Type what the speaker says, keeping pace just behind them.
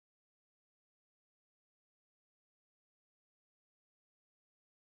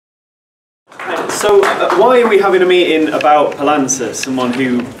Why are we having a meeting about Poulantzas, someone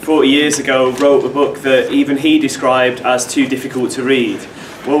who 40 years ago wrote a book that even he described as too difficult to read?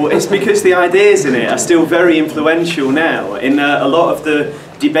 Well, it's because the ideas in it are still very influential now. In a lot of the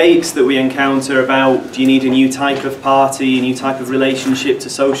debates that we encounter about, do you need a new type of party, a new type of relationship to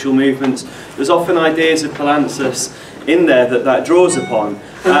social movements, there's often ideas of Poulantzas in there that draws upon.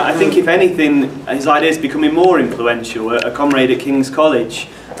 I think if anything, his ideas are becoming more influential. A comrade at King's College,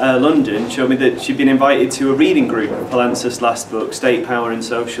 London, showed me that she'd been invited to a reading group of Poulantzas' last book, State Power and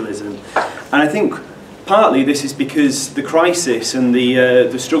Socialism. And I think partly this is because the crisis and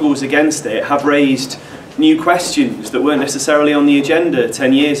the struggles against it have raised new questions that weren't necessarily on the agenda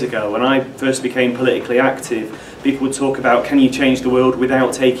 10 years ago. When I first became politically active, people would talk about, can you change the world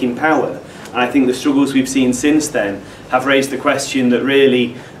without taking power? And I think the struggles we've seen since then have raised the question that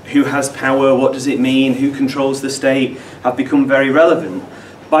really, who has power, what does it mean, who controls the state, have become very relevant.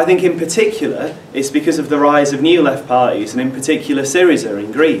 But I think in particular, it's because of the rise of new left parties, and in particular Syriza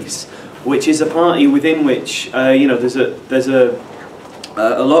in Greece, which is a party within which there's a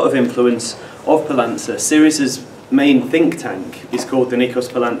lot of influence of Poulantzas. Syriza's main think tank is called the Nikos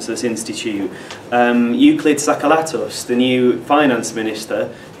Poulantzas Institute. Euclid Tsakalatos, the new finance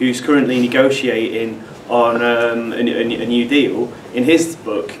minister, who's currently negotiating on a new deal, in his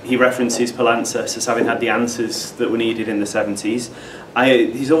book he references Poulantzas as having had the answers that were needed in the 70s.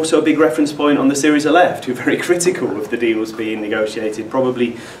 He's also a big reference point on the Syriza left, who are very critical of the deals being negotiated,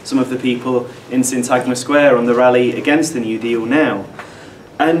 probably some of the people in Syntagma Square on the rally against the New Deal now.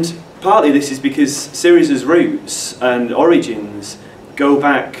 And partly this is because Syriza's roots and origins go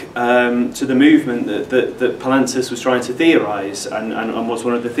back to the movement that Poulantzas was trying to theorise and was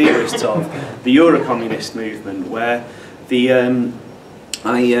one of the theorists of, the Eurocommunist movement, where I'm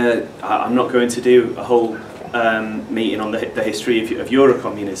not going to do a whole meeting on the history of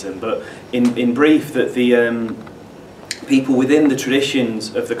Eurocommunism, but in brief, that the people within the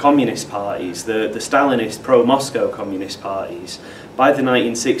traditions of the communist parties, the Stalinist pro-Moscow communist parties, by the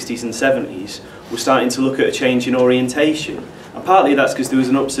 1960s and 70s were starting to look at a change in orientation. And partly that's because there was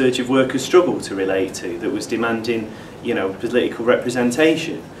an upsurge of workers' struggle to relate to that was demanding, political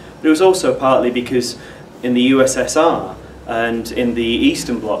representation. But it was also partly because in the USSR and in the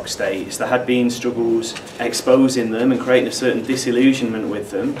Eastern Bloc states there had been struggles exposing them and creating a certain disillusionment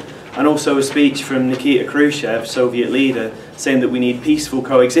with them, and also a speech from Nikita Khrushchev, Soviet leader, saying that we need peaceful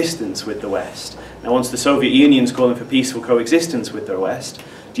coexistence with the West. Now, once the Soviet Union's calling for peaceful coexistence with the West,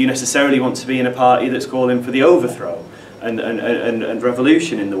 do you necessarily want to be in a party that's calling for the overthrow and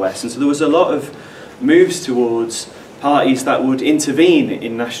revolution in the West? And so there was a lot of moves towards parties that would intervene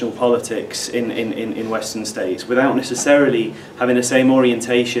in national politics in Western states without necessarily having the same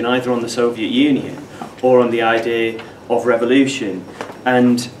orientation either on the Soviet Union or on the idea of revolution.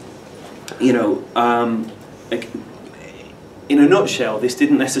 And, in a nutshell, this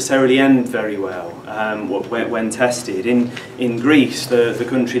didn't necessarily end very well when tested. In Greece, the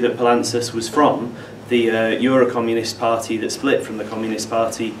country that Poulantzas was from, the Eurocommunist party that split from the Communist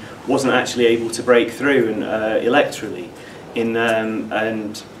Party wasn't actually able to break through electorally,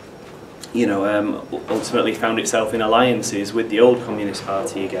 ultimately found itself in alliances with the old Communist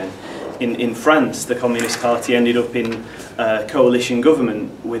Party again. In France, the Communist Party ended up in coalition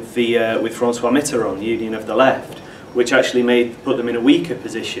government with François Mitterrand, Union of the Left, which actually put them in a weaker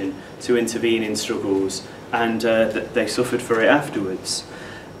position to intervene in struggles, and they suffered for it afterwards.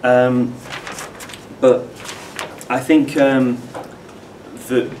 But I think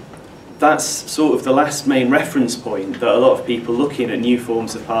that's sort of the last main reference point that a lot of people looking at new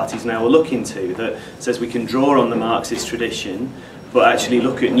forms of parties now are looking to, that says we can draw on the Marxist tradition but actually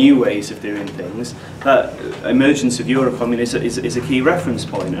look at new ways of doing things. That emergence of Eurocommunism is a key reference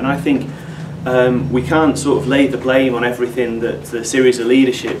point, and I think we can't sort of lay the blame on everything that the Syriza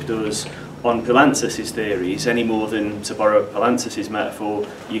leadership does on Poulantzas' theories, any more than, to borrow Poulantzas' metaphor,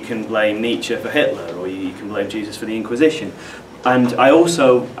 you can blame Nietzsche for Hitler, or you can blame Jesus for the Inquisition. And I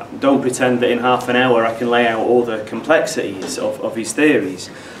also don't pretend that in half an hour I can lay out all the complexities of his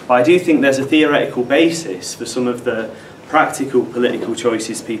theories, but I do think there's a theoretical basis for some of the practical political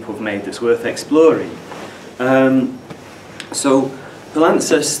choices people have made that's worth exploring. So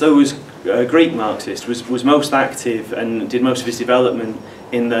Poulantzas, though he was a Greek Marxist, was most active and did most of his development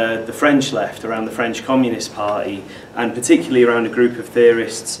in the French left, around the French Communist Party, and particularly around a group of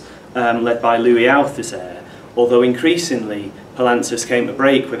theorists led by Louis Althusser, although increasingly Poulantzas came to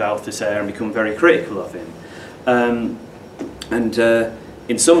break with Althusser and become very critical of him.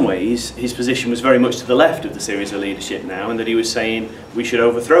 In some ways, his position was very much to the left of the Syriza leadership now, and that he was saying we should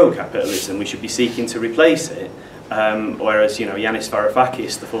overthrow capitalism, we should be seeking to replace it. Whereas, you know, Yanis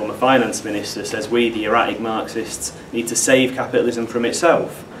Varoufakis, the former finance minister, says we, the erratic Marxists, need to save capitalism from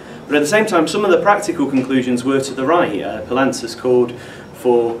itself. But at the same time, some of the practical conclusions were to the right. Poulantzas called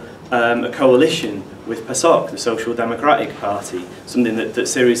for a coalition with PASOK, the Social Democratic Party, something that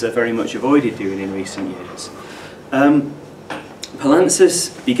Syriza very much avoided doing in recent years.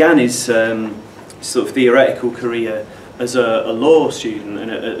 Poulantzas began his sort of theoretical career as a law student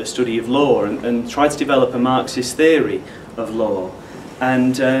and a study of law, and tried to develop a Marxist theory of law.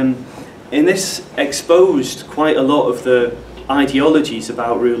 And in this exposed quite a lot of the ideologies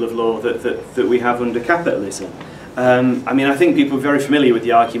about rule of law that we have under capitalism. I mean, I think people are very familiar with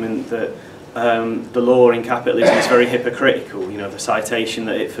the argument that the law in capitalism is very hypocritical. You know, the citation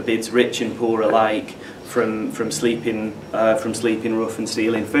that it forbids rich and poor alike from sleeping rough and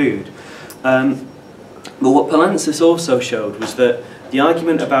stealing food. But what Poulantzas also showed was that the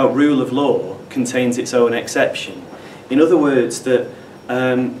argument about rule of law contains its own exception. In other words, that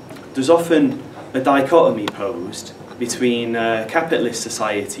there's often a dichotomy posed between capitalist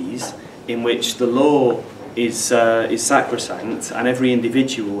societies in which the law is sacrosanct and every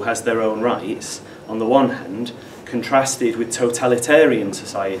individual has their own rights, on the one hand, contrasted with totalitarian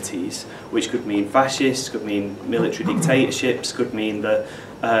societies, which could mean fascists, could mean military dictatorships, could mean the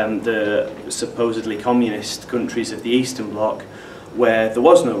supposedly communist countries of the Eastern Bloc, where there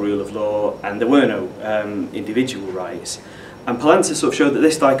was no rule of law and there were no individual rights. And Poulantzas sort of showed that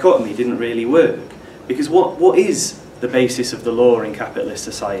this dichotomy didn't really work, because what is the basis of the law in capitalist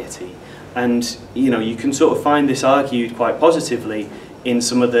society? And you know, you can sort of find this argued quite positively in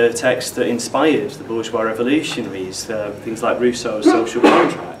some of the texts that inspired the bourgeois revolutionaries, things like Rousseau's Social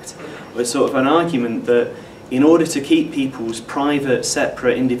Contract, where it's sort of an argument that in order to keep people's private,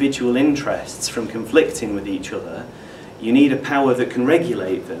 separate, individual interests from conflicting with each other, you need a power that can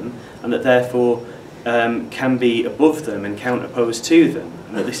regulate them, and that therefore can be above them and counterposed to them,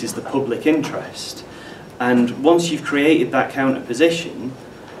 and that this is the public interest. And once you've created that counterposition,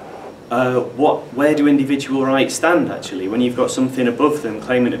 where do individual rights stand actually? When you've got something above them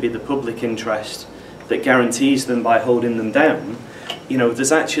claiming to be the public interest that guarantees them by holding them down, you know,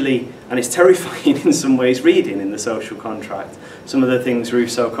 there's actually, and it's terrifying in some ways reading in the Social Contract, some of the things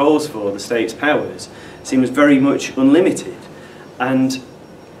Rousseau calls for, the state's powers, seems very much unlimited. And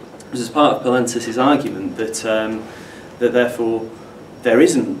it was as part of Poulantzas' argument that, that therefore there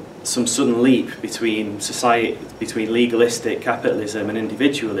isn't some sudden leap between legalistic capitalism and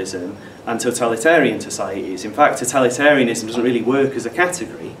individualism and totalitarian societies. In fact, totalitarianism doesn't really work as a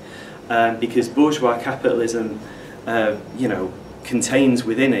category because bourgeois capitalism, you know, contains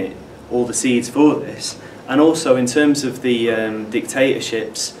within it all the seeds for this. And also in terms of the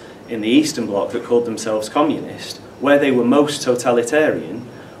dictatorships in the Eastern Bloc that called themselves communist, where they were most totalitarian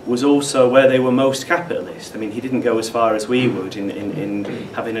was also where they were most capitalist. I mean, he didn't go as far as we would in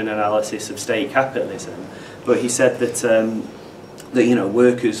having an analysis of state capitalism, but he said that, that you know,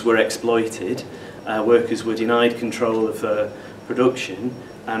 workers were exploited, workers were denied control of production,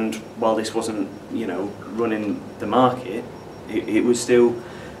 and while this wasn't, you know, running the market, it was still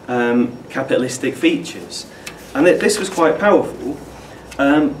capitalistic features. And this was quite powerful,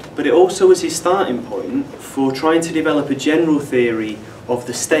 but it also was his starting point for trying to develop a general theory of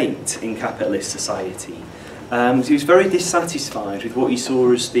the state in capitalist society. So he was very dissatisfied with what he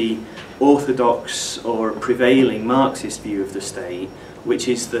saw as the orthodox or prevailing Marxist view of the state, which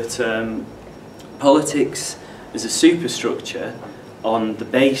is that politics as a superstructure on the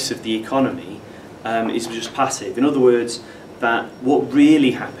base of the economy is just passive. In other words, that what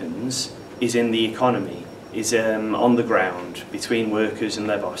really happens is in the economy, is on the ground between workers and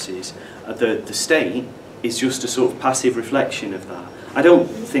their bosses. The state is just a sort of passive reflection of that. I don't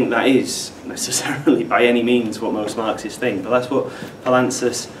think that is necessarily by any means what most Marxists think, but that's what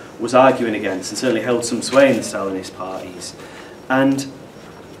Poulantzas was arguing against and certainly held some sway in the Stalinist parties. And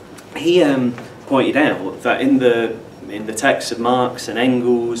he pointed out that in the texts of Marx and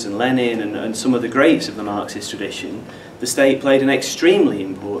Engels and Lenin and some of the greats of the Marxist tradition, the state played an extremely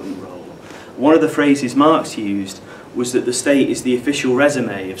important role. One of the phrases Marx used was that the state is the official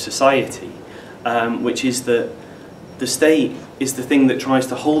resume of society, which is that the state is the thing that tries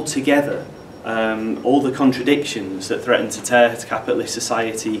to hold together all the contradictions that threaten to tear capitalist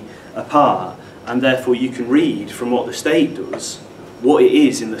society apart, and therefore you can read from what the state does what it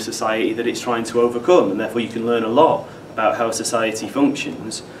is in the society that it's trying to overcome, and therefore you can learn a lot about how society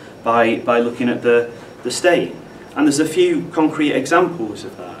functions by looking at the state. And there's a few concrete examples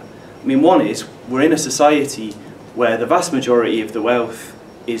of that. I mean, one is we're in a society where the vast majority of the wealth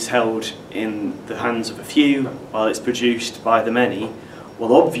is held in the hands of a few while it's produced by the many.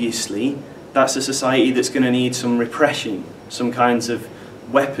 Well, obviously that's a society that's going to need some repression, some kinds of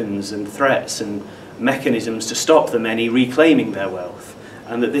weapons and threats and mechanisms to stop the many reclaiming their wealth,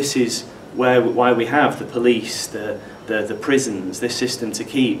 and that this is why we have the police, the prisons, this system to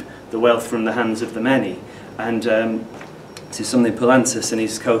keep the wealth from the hands of the many. And this is something Poulantzas and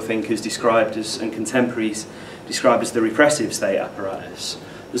his co-thinkers described as, and contemporaries described as, the repressive state apparatus.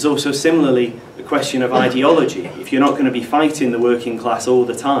 There's also similarly a question of ideology. If you're not going to be fighting the working class all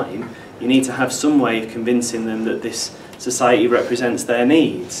the time, you need to have some way of convincing them that this society represents their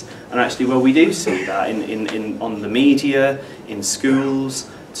needs. And actually, well, we do see that on the media, in schools,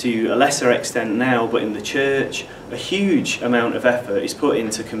 to a lesser extent now, but in the church, a huge amount of effort is put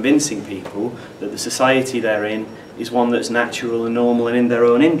into convincing people that the society they're in is one that's natural and normal and in their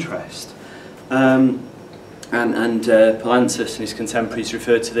own interest. Poulantzas and his contemporaries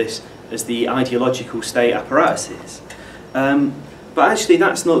referred to this as the ideological state apparatuses. But actually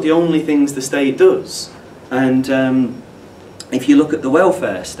that's not the only things the state does. And if you look at the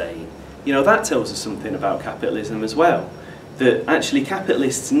welfare state, you know, that tells us something about capitalism as well. That actually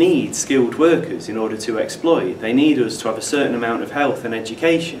capitalists need skilled workers in order to exploit. They need us to have a certain amount of health and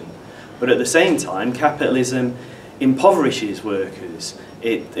education. But at the same time, capitalism impoverishes workers.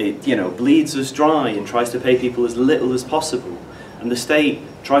 It you know, bleeds us dry and tries to pay people as little as possible. And the state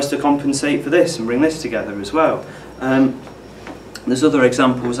tries to compensate for this and bring this together as well. There's other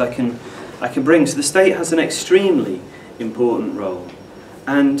examples I can bring. So the state has an extremely important role.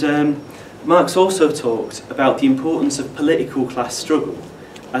 And Marx also talked about the importance of political class struggle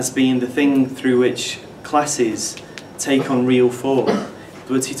as being the thing through which classes take on real form.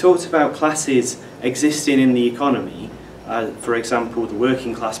 But he talked about classes existing in the economy. For example, the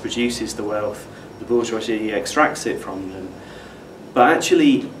working class produces the wealth, the bourgeoisie extracts it from them. But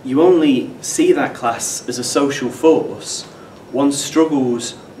actually, you only see that class as a social force once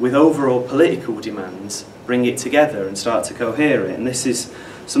struggles with overall political demands bring it together and start to cohere it. And this is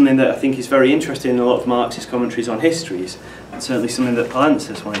something that I think is very interesting in a lot of Marxist commentaries on histories, and certainly something that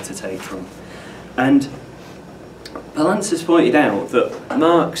Poulantzas wanted to take from. And Poulantzas pointed out that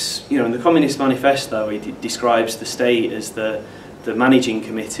Marx, you know, in the Communist Manifesto, he describes the state as the managing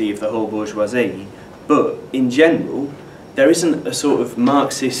committee of the whole bourgeoisie, but in general, there isn't a sort of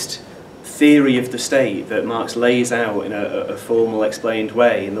Marxist theory of the state that Marx lays out in a formal, explained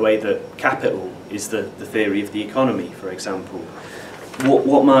way, in the way that capital is the theory of the economy, for example.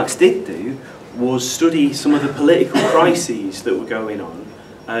 What Marx did do was study some of the political crises that were going on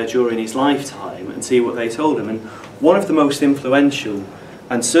during his lifetime and see what they told him. And one of the most influential,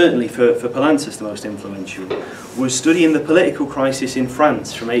 and certainly for Poulantzas the most influential, was studying the political crisis in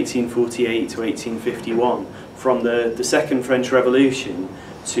France from 1848 to 1851, from the Second French Revolution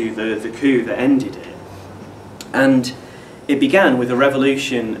to the coup that ended it. And it began with a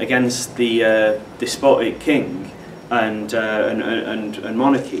revolution against the despotic king and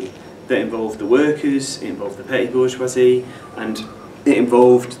monarchy that involved the workers, it involved the petty bourgeoisie, and it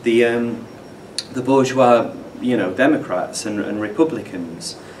involved the bourgeois, you know, Democrats and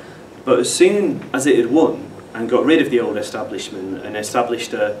Republicans. But as soon as it had won and got rid of the old establishment and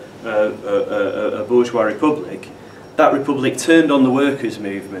established a bourgeois republic, that republic turned on the workers'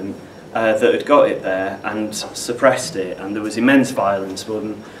 movement that had got it there and suppressed it, and there was immense violence. More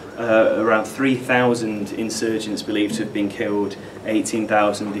than around 3,000 insurgents believed to have been killed,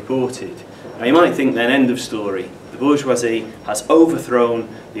 18,000 deported. Now you might think then, end of story. The bourgeoisie has overthrown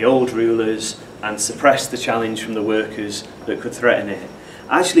the old rulers and suppressed the challenge from the workers that could threaten it.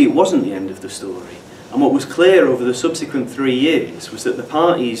 Actually, it wasn't the end of the story. And what was clear over the subsequent 3 years was that the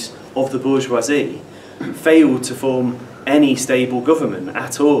parties of the bourgeoisie failed to form any stable government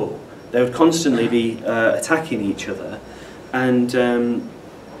at all. They would constantly be attacking each other. And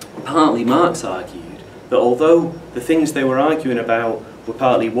partly Marx argued that although the things they were arguing about were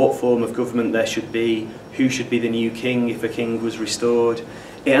partly what form of government there should be, who should be the new king if a king was restored,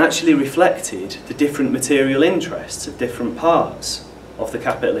 it actually reflected the different material interests of different parts of the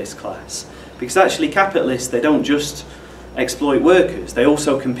capitalist class. Because actually capitalists, they don't just exploit workers, they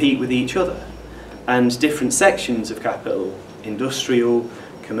also compete with each other. And different sections of capital, industrial,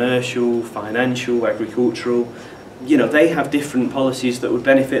 commercial, financial, agricultural, you know, they have different policies that would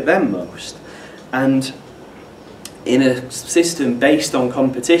benefit them most. And in a system based on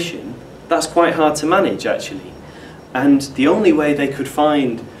competition, that's quite hard to manage actually. And the only way they could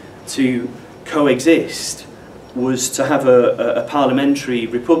find to coexist was to have a parliamentary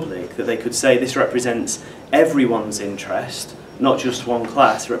republic that they could say this represents everyone's interest, not just one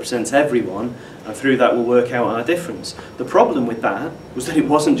class, represents everyone, and through that we'll work out our difference. The problem with that was that it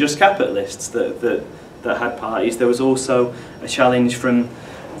wasn't just capitalists that had parties. There was also a challenge from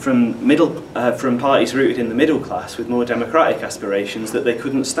from parties rooted in the middle class with more democratic aspirations that they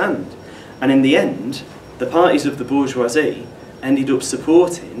couldn't stand. And in the end, the parties of the bourgeoisie ended up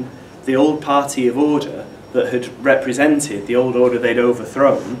supporting the old party of order that had represented the old order they'd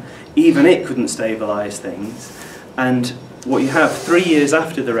overthrown. Even it couldn't stabilise things. And what you have 3 years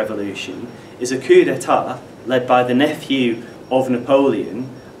after the revolution is a coup d'etat led by the nephew of Napoleon,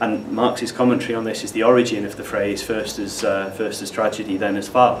 and Marx's commentary on this is the origin of the phrase first as tragedy, then as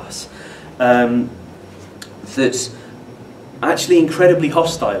farce, that's actually incredibly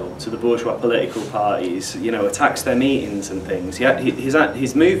hostile to the bourgeois political parties, you know, attacks their meetings and things.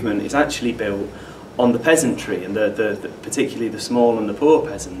 His movement is actually built on the peasantry, and particularly the small and the poor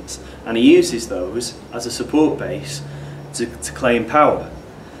peasants, and he uses those as a support base to claim power.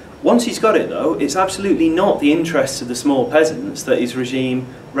 Once he's got it though, it's absolutely not the interests of the small peasants that his regime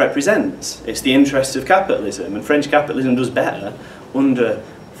represents. It's the interests of capitalism, and French capitalism does better under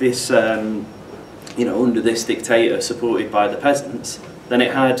this, under this dictator supported by the peasants than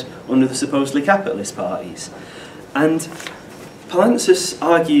it had under the supposedly capitalist parties. And Poulantzas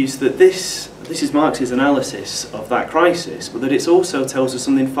argues that this is Marx's analysis of that crisis, but that it also tells us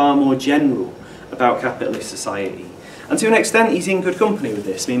something far more general about capitalist society. And to an extent, he's in good company with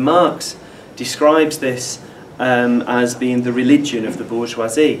this. I mean, Marx describes this as being the religion of the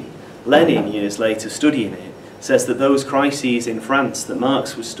bourgeoisie. Lenin, years later, studying it, says that those crises in France that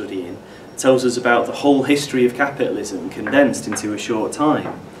Marx was studying tells us about the whole history of capitalism condensed into a short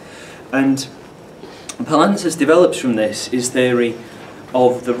time. And Poulantzas develops from this his theory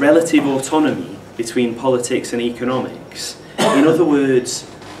of the relative autonomy between politics and economics. In other words,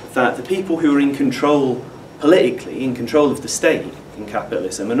 that the people who are in control politically, in control of the state in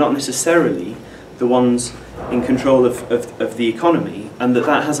capitalism, are not necessarily the ones in control of the economy, and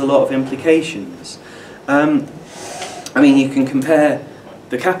that has a lot of implications. I mean, you can compare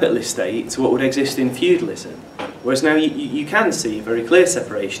the capitalist state to what would exist in feudalism, whereas now you can see a very clear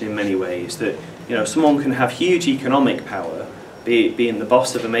separation in many ways, that someone can have huge economic power, being the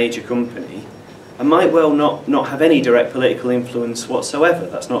boss of a major company, and might well not have any direct political influence whatsoever.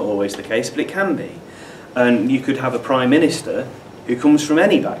 That's not always the case, but it can be. And you could have a prime minister who comes from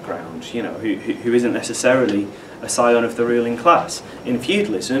any background, who isn't necessarily a scion of the ruling class. In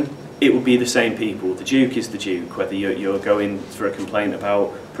feudalism, it would be the same people. The duke is the duke, whether you're going for a complaint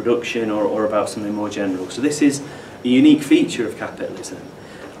about production or about something more general. So this is a unique feature of capitalism.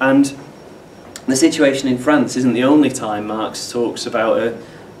 And the situation in France isn't the only time Marx talks about a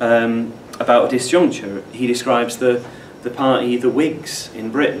disjuncture. He describes the party, the Whigs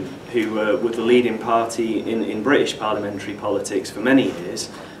in Britain, who were the leading party in British parliamentary politics for many years,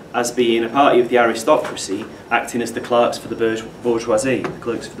 as being a party of the aristocracy, acting as the clerks for the bourgeoisie,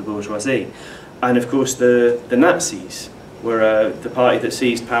 And of course the Nazis were the party that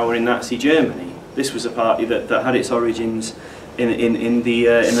seized power in Nazi Germany. This was a party that had its origins in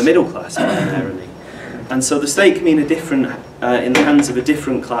the middle class primarily. And so the state can be in the hands of a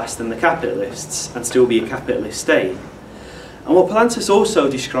different class than the capitalists and still be a capitalist state. And what Poulantzas also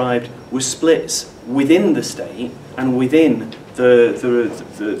described was splits within the state and within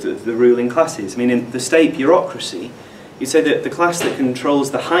the ruling classes. I mean, in the state bureaucracy, you'd say that the class that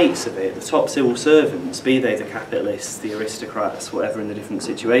controls the heights of it, the top civil servants, be they the capitalists, the aristocrats, whatever in the different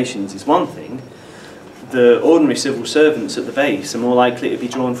situations, is one thing. The ordinary civil servants at the base are more likely to be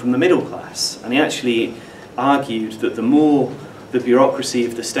drawn from the middle class. And he actually argued that the more the bureaucracy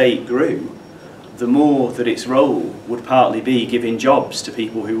of the state grew, the more that its role would partly be giving jobs to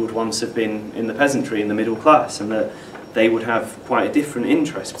people who would once have been in the peasantry, in the middle class, and that they would have quite a different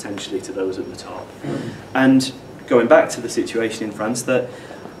interest potentially to those at the top. And going back to the situation in France, that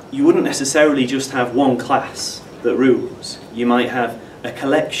you wouldn't necessarily just have one class that rules. You might have a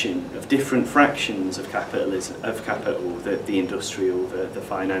collection of different fractions of capitalism, the industrial, the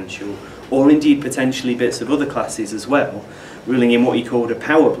financial, or indeed potentially bits of other classes as well, ruling in what he called a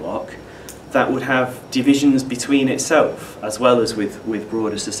power block, that would have divisions between itself as well as with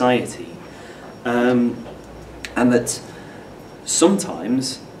broader society. And that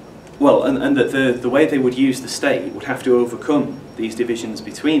sometimes, and that the way they would use the state would have to overcome these divisions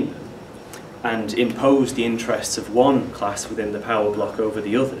between them and impose the interests of one class within the power block over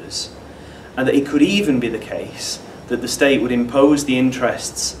the others. And that it could even be the case that the state would impose the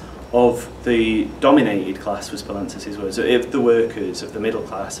interests of the dominated class, was Poulantzas' words, of the workers, of the middle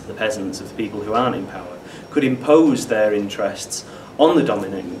class, of the peasants, of the people who aren't in power, could impose their interests on the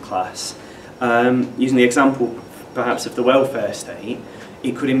dominating class. Using the example perhaps of the welfare state,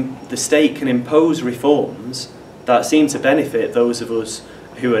 the state can impose reforms that seem to benefit those of us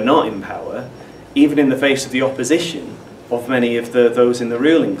who are not in power, even in the face of the opposition of many of those in the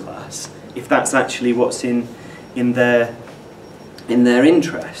ruling class, if that's actually what's in their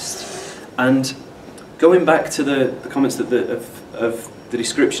interest. And going back to the comments that of the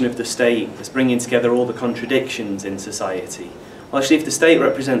description of the state as bringing together all the contradictions in society. Well, actually, if the state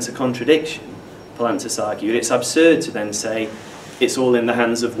represents a contradiction, Poulantzas argued, it's absurd to then say it's all in the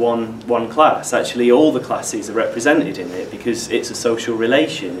hands of one class. Actually, all the classes are represented in it because it's a social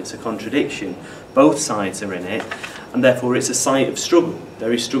relation, it's a contradiction. Both sides are in it, and therefore it's a site of struggle.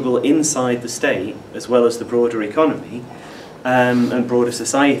 There is struggle inside the state as well as the broader economy and broader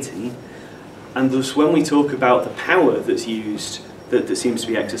society. And thus, when we talk about the power that's used, that seems to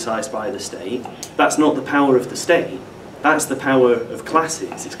be exercised by the state, that's not the power of the state. That's the power of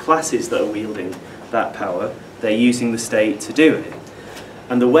classes. It's classes that are wielding that power. They're using the state to do it.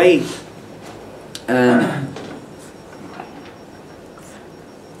 And the way and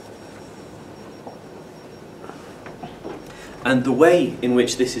the way in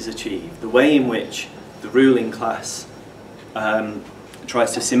which this is achieved, the way in which the ruling class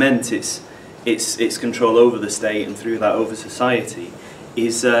tries to cement its control over the state and through that over society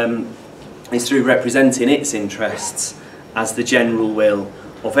is through representing its interests as the general will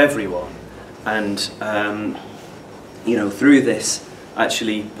of everyone. And you know, through this,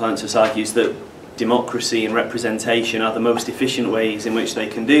 actually, Poulantzas argues that democracy and representation are the most efficient ways in which they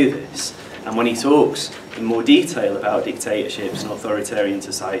can do this. And when he talks in more detail about dictatorships and authoritarian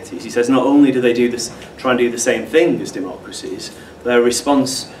societies, he says not only do they try and do the same thing as democracies, they're a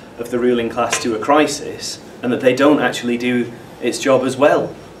response of the ruling class to a crisis, and that they don't actually do its job as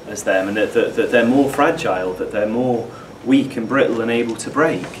well as them, and that they're more fragile, that they're more weak and brittle and able to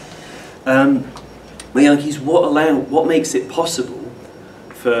break. He argues what makes it possible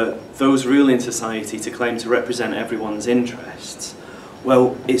for those ruling society to claim to represent everyone's interests.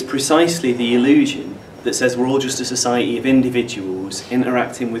 Well, it's precisely the illusion that says we're all just a society of individuals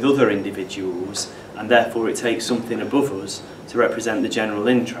interacting with other individuals, and therefore it takes something above us to represent the general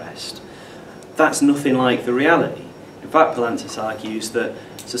interest. That's nothing like the reality. In fact, Poulantzas argues that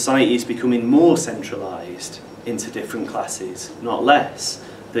society is becoming more centralised into different classes, not less.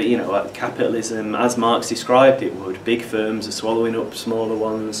 That, you know, capitalism, as Marx described it would, big firms are swallowing up smaller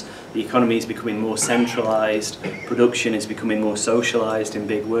ones, the economy is becoming more centralised, production is becoming more socialised in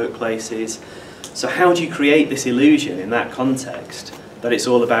big workplaces. So how do you create this illusion in that context that it's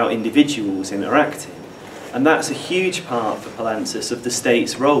all about individuals interacting? And that's a huge part for Poulantzas of the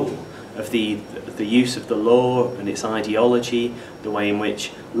state's role, of the use of the law and its ideology, the way in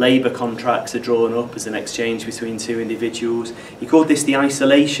which labour contracts are drawn up as an exchange between two individuals. He called this the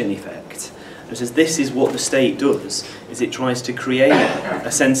isolation effect. And says this is what the state does, is it tries to create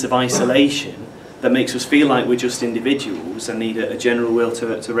a sense of isolation that makes us feel like we're just individuals and need a general will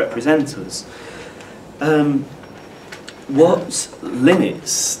to represent us. What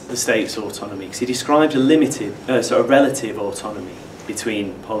limits the state's autonomy? Because he described a relative autonomy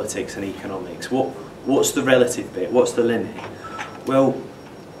between politics and economics. What's the relative bit? What's the limit? Well,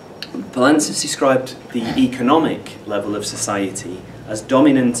 Poulantzas described the economic level of society as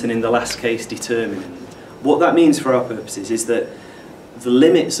dominant and in the last case determinant. What that means for our purposes is that the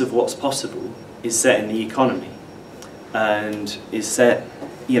limits of what's possible is set in the economy and is set,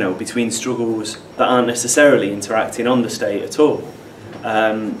 you know, between struggles that aren't necessarily interacting on the state at all,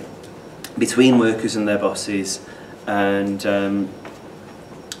 between workers and their bosses, and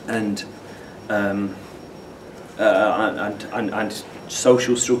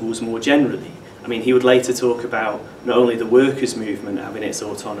social struggles more generally. I mean, he would later talk about not only the workers' movement having its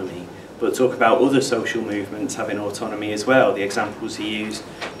autonomy, but talk about other social movements having autonomy as well. The examples he used,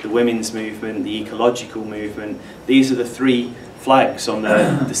 the women's movement, the ecological movement. These are the three flags on the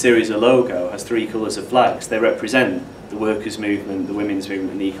Syriza logo, has three colours of flags. They represent the workers' movement, the women's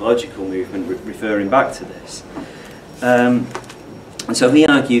movement, and the ecological movement, referring back to this. And so he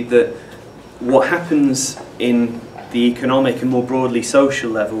argued that what happens in the economic and more broadly social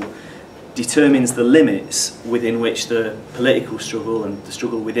level determines the limits within which the political struggle and the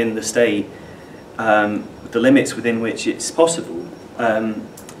struggle within the state, the limits within which it's possible, and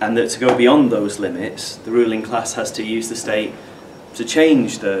that to go beyond those limits, the ruling class has to use the state to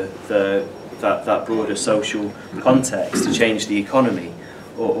change that broader social context, to change the economy,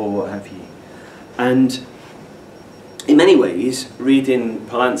 or what have you. And in many ways, reading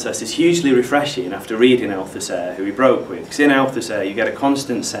Poulantzas is hugely refreshing after reading Althusser, who he broke with. Because in Althusser you get a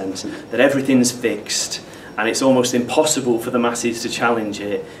constant sense that everything's fixed and it's almost impossible for the masses to challenge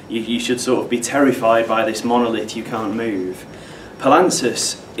it. You should sort of be terrified by this monolith you can't move.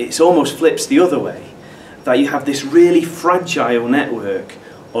 Poulantzas, it almost flips the other way, that you have this really fragile network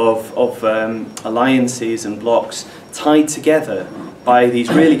of alliances and blocks tied together by these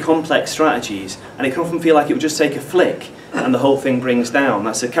really complex strategies, and it can often feel like it would just take a flick and the whole thing brings down.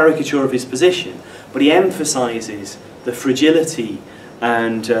 That's a caricature of his position, but he emphasises the fragility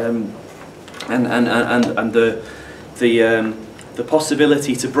and the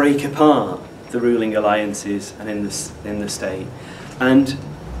possibility to break apart the ruling alliances and in the state. And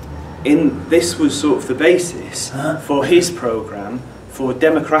this was sort of the basis for his programme for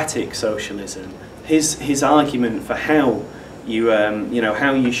democratic socialism. His argument for how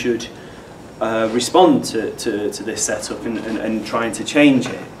how you should respond to this setup and trying to change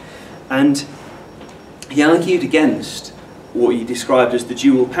it. And he argued against what he described as the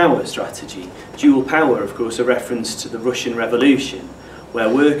dual power strategy. Dual power, of course, a reference to the Russian Revolution, where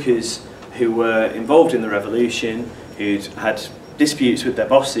workers who were involved in the revolution, who'd had disputes with their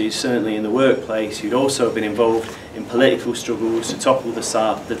bosses, certainly in the workplace, who'd also been involved in political struggles to topple the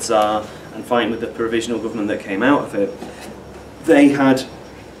Tsar and fighting with the provisional government that came out of it, they had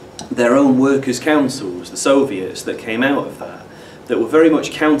their own workers' councils, the Soviets, that came out of that were very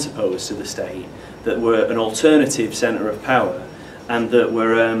much counterposed to the state, that were an alternative centre of power, and that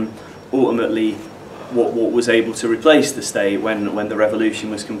were ultimately what was able to replace the state when the revolution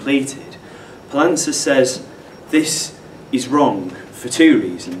was completed. Poulantzas says this is wrong for two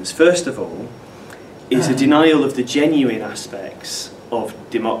reasons. First of all, is a denial of the genuine aspects of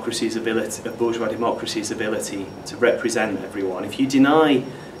democracy's ability, of bourgeois democracy's ability to represent everyone. If you deny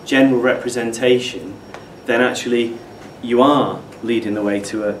general representation, then actually you are leading the way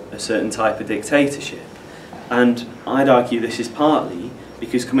to a certain type of dictatorship. And I'd argue this is partly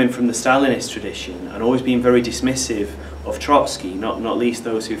because coming from the Stalinist tradition and always being very dismissive of Trotsky, not least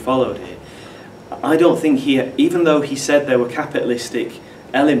those who followed it, I don't think even though he said there were capitalistic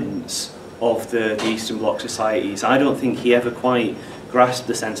elements of the Eastern Bloc societies, I don't think he ever quite grasped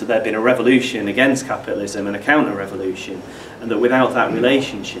the sense that there'd been a revolution against capitalism and a counter-revolution, and that without that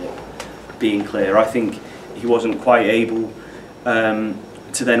relationship being clear, I think he wasn't quite able to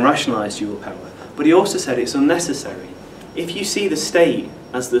then rationalise dual power. But he also said it's unnecessary. If you see the state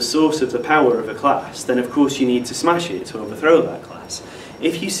as the source of the power of a class, then of course you need to smash it to overthrow that class.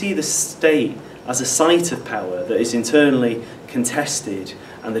 If you see the state as a site of power that is internally contested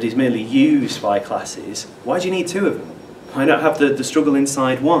and that is merely used by classes, why do you need two of them? Why not have the struggle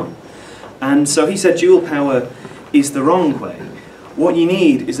inside one? And so he said dual power is the wrong way. What you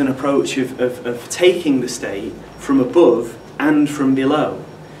need is an approach of taking the state from above and from below.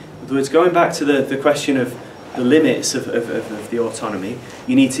 In other words, going back to the question of the limits of the autonomy,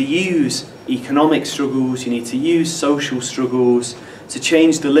 you need to use economic struggles, you need to use social struggles to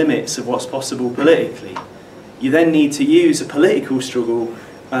change the limits of what's possible politically. You then need to use a political struggle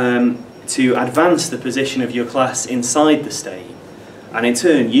to advance the position of your class inside the state, and in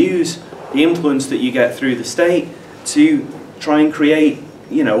turn use the influence that you get through the state to try and create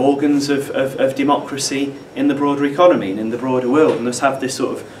organs of democracy in the broader economy and in the broader world, and thus have this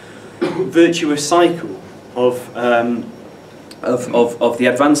sort of virtuous cycle of the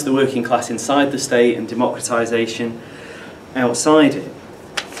advance of the working class inside the state and democratisation outside it.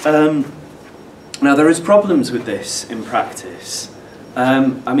 Now there is problems with this in practice.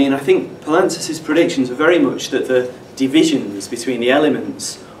 I mean, I think Poulantzas' predictions are very much that the divisions between the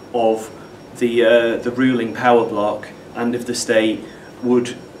elements of the ruling power bloc and of the state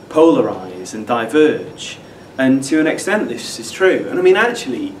would polarise and diverge. And to an extent this is true. And I mean,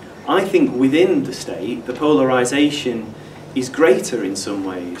 actually, I think within the state, the polarisation is greater in some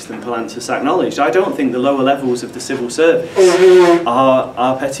ways than Poulantzas acknowledged. I don't think the lower levels of the civil service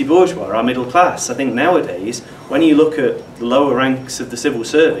are petty bourgeois, are middle class. I think nowadays, when you look at the lower ranks of the civil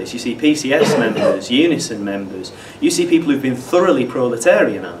service, you see PCS members, Unison members, you see people who've been thoroughly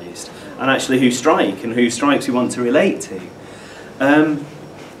proletarianised, and actually who strike, and whose strikes we want to relate to.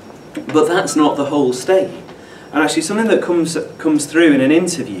 But that's not the whole state. And actually something that comes through in an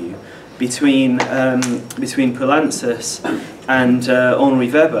interview between Poulantzas and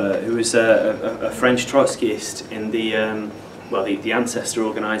Henri Weber, who was a French Trotskyist in the ancestor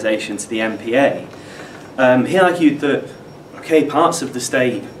organisation to the MPA. He argued that, okay, parts of the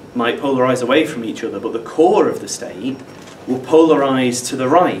state might polarise away from each other, but the core of the state will polarise to the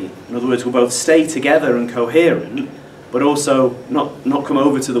right. In other words, will both stay together and coherent, but also not come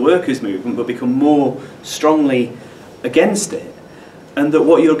over to the workers' movement, but become more strongly against it. And that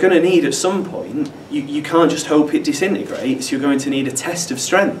what you're going to need at some point, you can't just hope it disintegrates, you're going to need a test of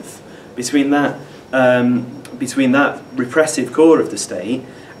strength between that repressive core of the state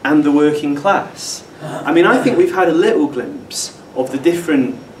and the working class. I mean, I think we've had a little glimpse of the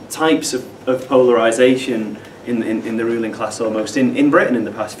different types of polarisation in the ruling class almost in Britain in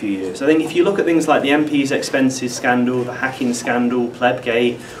the past few years. I think if you look at things like the MP's expenses scandal, the hacking scandal,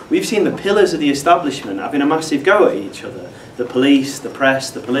 Plebgate, we've seen the pillars of the establishment having a massive go at each other. The police, the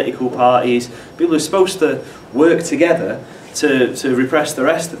press, the political parties, people who are supposed to work together to repress the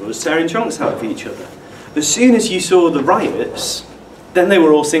rest of us, tearing chunks out of each other. As soon as you saw the riots, then they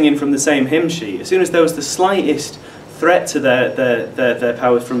were all singing from the same hymn sheet. As soon as there was the slightest threat to their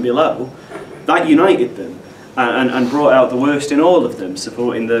power from below, that united them and brought out the worst in all of them,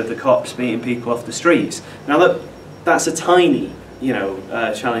 supporting the cops beating people off the streets. Now that's a tiny,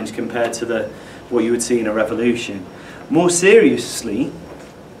 challenge compared to what you would see in a revolution. More seriously,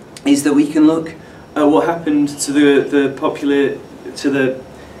 is that we can look at what happened to the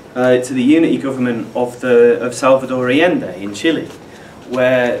unity government of Salvador Allende in Chile,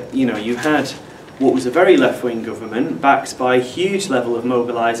 where you had what was a very left-wing government backed by a huge level of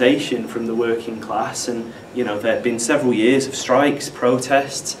mobilisation from the working class, and there had been several years of strikes,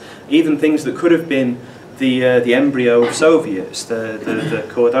 protests, even things that could have been the embryo of Soviets, the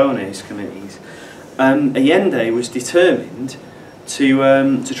Cordones committees. Allende was determined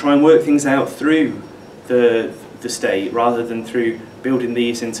to try and work things out through the state rather than through building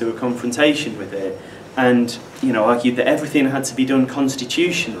these into a confrontation with it, and argued that everything had to be done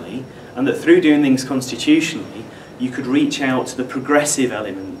constitutionally, and that through doing things constitutionally you could reach out to the progressive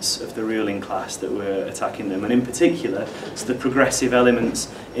elements of the ruling class that were attacking them, and in particular to the progressive elements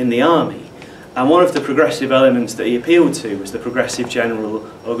in the army. And one of the progressive elements that he appealed to was the progressive general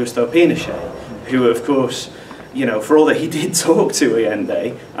Augusto Pinochet, who of course, for all that he did talk to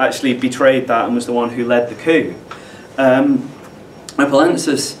Allende, actually betrayed that and was the one who led the coup.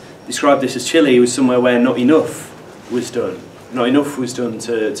 Poulantzas described this as Chile was somewhere where not enough was done. Not enough was done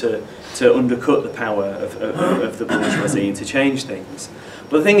to undercut the power of the bourgeoisie and to change things.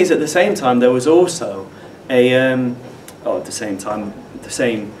 But the thing is, at the same time, there was also the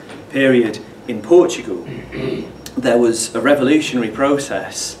same period in Portugal, there was a revolutionary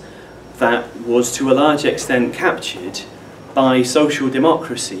process that was to a large extent captured by social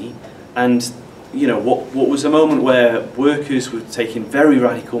democracy, and what was a moment where workers were taking very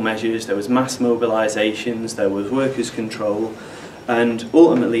radical measures. There was mass mobilisations, there was workers' control, and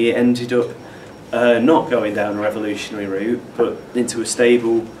ultimately it ended up not going down a revolutionary route, but into a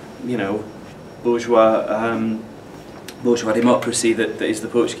stable, bourgeois democracy that is the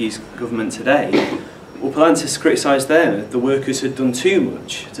Portuguese government today. Well, Poulantzas criticised there the workers had done too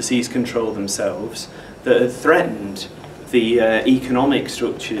much to seize control themselves, that had threatened the economic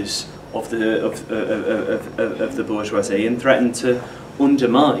structures of the bourgeoisie and threatened to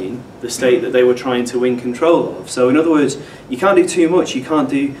undermine the state that they were trying to win control of. So in other words, you can't do too much, you can't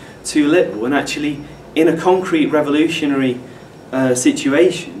do too little, and actually in a concrete revolutionary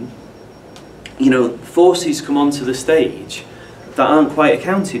situation, forces come onto the stage that aren't quite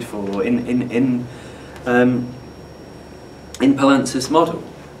accounted for in Poulantzas' model,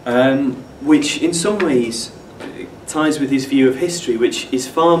 which in some ways ties with his view of history, which is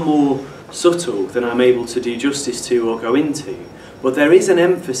far more subtle than I'm able to do justice to or go into. But there is an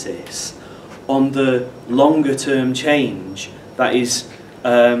emphasis on the longer term change that is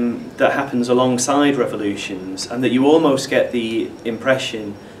that happens alongside revolutions, and that you almost get the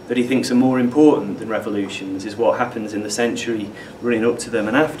impression that he thinks are more important than revolutions is what happens in the century running up to them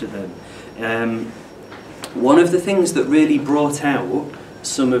and after them. One of the things that really brought out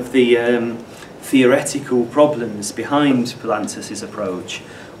some of the theoretical problems behind Poulantzas' approach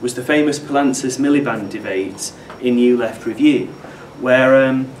was the famous Poulantzas-Miliband debate in New Left Review, where,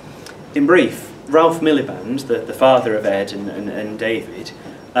 in brief, Ralph Miliband, the father of Ed and David,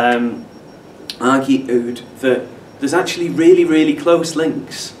 argued that there's actually really, really close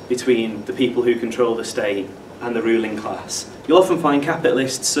links between the people who control the state and the ruling class. You'll often find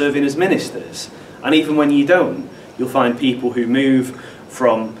capitalists serving as ministers, and even when you don't, you'll find people who move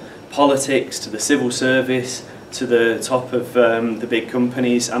from politics to the civil service to the top of the big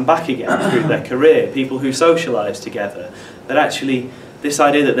companies and back again through their career, people who socialise together. That actually, this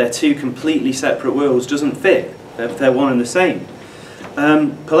idea that they're two completely separate worlds doesn't fit, they're one and the same.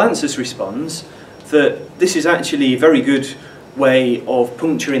 Poulantzas responds that this is actually a very good way of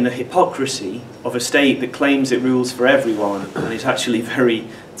puncturing the hypocrisy of a state that claims it rules for everyone and is actually very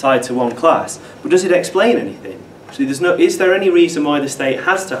tied to one class. But does it explain anything? So is there any reason why the state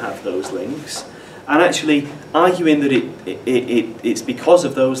has to have those links? And actually arguing that it's because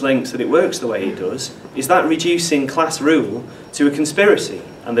of those links that it works the way it does, is that reducing class rule to a conspiracy?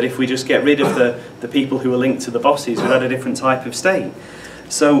 And that if we just get rid of the people who are linked to the bosses, we'd have a different type of state?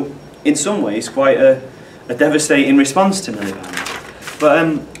 So in some ways quite a devastating response to Miliband.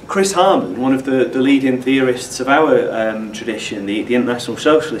 But Chris Harman, one of the leading theorists of our tradition, the international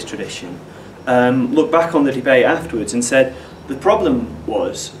socialist tradition, looked back on the debate afterwards and said the problem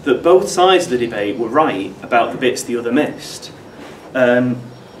was that both sides of the debate were right about the bits the other missed. Poulantzas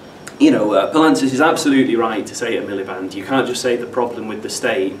is absolutely right to say at Miliband, you can't just say the problem with the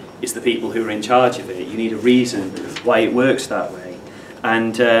state is the people who are in charge of it. You need a reason why it works that way.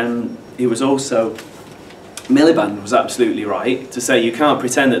 And it was also, Miliband was absolutely right to say you can't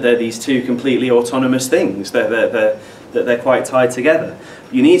pretend that they're these two completely autonomous things, that they're quite tied together.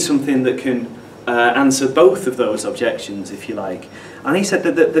 You need something that can answer both of those objections, if you like. And he said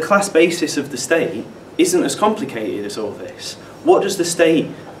that the class basis of the state isn't as complicated as all this. What does the state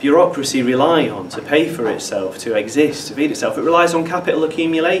bureaucracy rely on to pay for itself, to exist, to feed itself? It relies on capital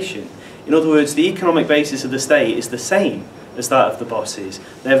accumulation. In other words, the economic basis of the state is the same as that of the bosses.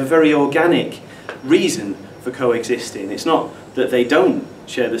 They have a very organic reason for coexisting. It's not that they don't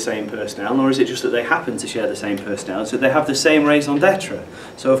share the same personnel, nor is it just that they happen to share the same personnel, it's that they have the same raison d'etre.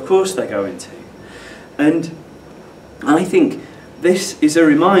 So of course they're going to. And I think this is a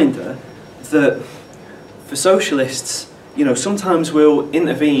reminder that for socialists, sometimes we'll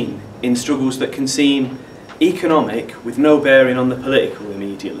intervene in struggles that can seem economic with no bearing on the political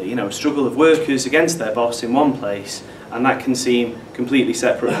immediately. A struggle of workers against their boss in one place, and that can seem completely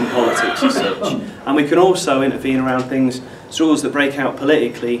separate from politics as such. And we can also intervene around struggles that break out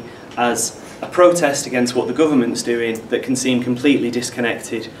politically as a protest against what the government's doing that can seem completely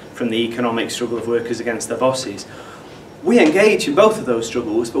disconnected from the economic struggle of workers against their bosses. We engage in both of those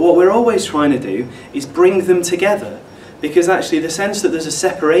struggles, but what we're always trying to do is bring them together, because actually the sense that there's a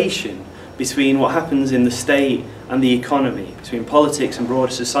separation between what happens in the state and the economy, between politics and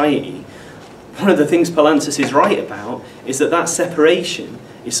broader society, one of the things Poulantzas is right about is that separation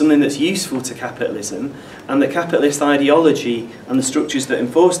is something that's useful to capitalism, and that capitalist ideology and the structures that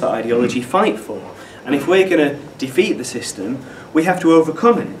enforce that ideology fight for. And if we're going to defeat the system, we have to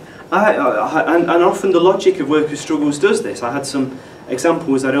overcome it. And often the logic of workers' struggles does this. I had some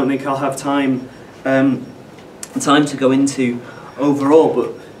examples I don't think I'll have time to go into overall,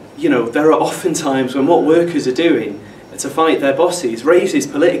 but there are often times when what workers are doing to fight their bosses raises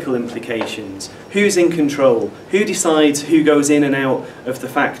political implications. Who's in control? Who decides who goes in and out of the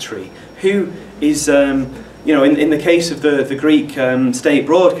factory? Who is, in the case of the Greek state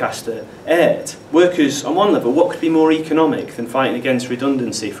broadcaster, aired, workers on one level, what could be more economic than fighting against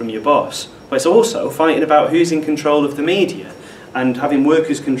redundancy from your boss? But it's also fighting about who's in control of the media and having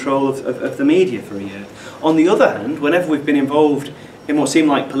workers' control of the media for a year. On the other hand, whenever we've been involved in what seem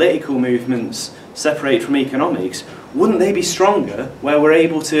like political movements separated from economics, wouldn't they be stronger where we're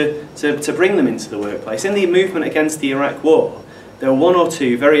able to bring them into the workplace? In the movement against the Iraq War, there were one or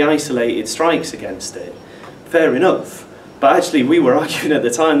two very isolated strikes against it. Fair enough. But actually we were arguing at the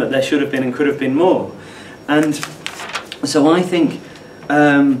time that there should have been and could have been more. And so I think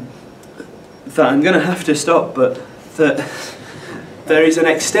that I'm going to have to stop, but that there is an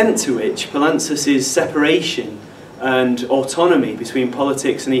extent to which Poulantzas' separation and autonomy between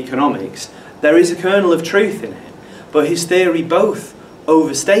politics and economics, there is a kernel of truth in it. But his theory both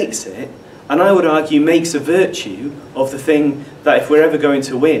overstates it, and I would argue makes a virtue of the thing that if we're ever going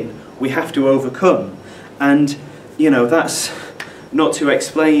to win, we have to overcome. And, that's not to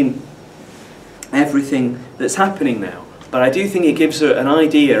explain everything that's happening now, but I do think it gives an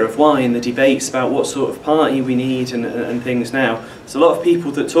idea of why in the debates about what sort of party we need and things now, there's a lot of people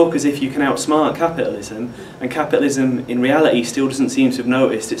that talk as if you can outsmart capitalism, and capitalism in reality still doesn't seem to have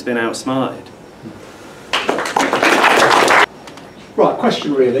noticed it's been outsmarted. Right,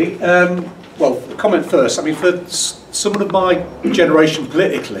 question really. Well, comment first. I mean, for someone of my generation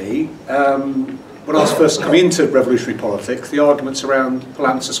politically, when I was first coming into revolutionary politics, the arguments around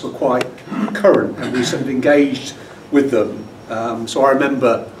Poulantzas were quite current, and we sort of engaged with them. So I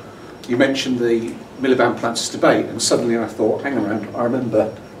remember you mentioned the Miliband-Poulantzas debate, and suddenly I thought, hang around, I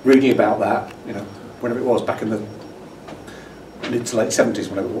remember reading about that, whenever it was, back in the mid to late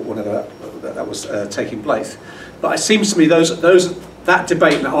 70s, whenever that was taking place. But it seems to me that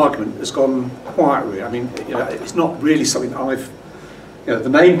debate and that argument has gone quiet, really. I mean, it's not really something that I've, the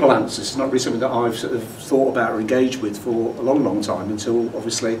name Poulantzas is not really something that I've sort of thought about or engaged with for a long, long time, until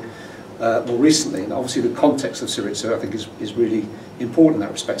obviously more recently. And obviously the context of Syriza, I think, is really important in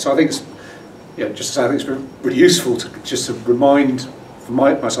that respect. So I think it's, just to say, I think it's really useful to just to remind, for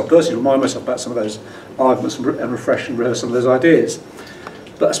myself personally, remind myself about some of those arguments and refresh and rehearse some of those ideas.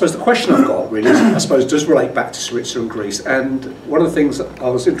 But I suppose the question I've got really, does relate back to Syriza and Greece. And one of the things that I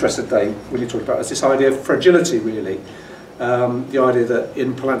was interested, Dave, when you talked about is this idea of fragility, really. The idea that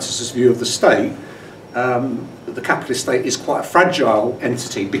in Poulantzas' view of the state, the capitalist state is quite a fragile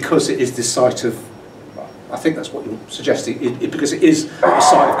entity because it is this site of, I think that's what you're suggesting, because it is a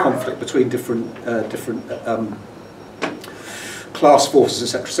site of conflict between different class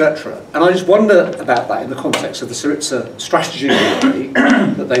forces, etc., etc. And I just wonder about that in the context of the Syriza strategy really,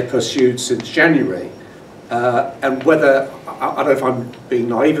 that they pursued since January, and whether, I don't know if I'm being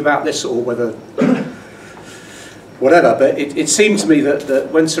naive about this or whether, whatever, but it seemed to me that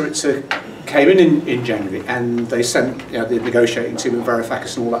when Syriza came in January and they sent the negotiating team and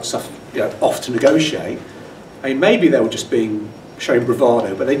Varoufakis and all that stuff off to negotiate, I mean, maybe they were just showing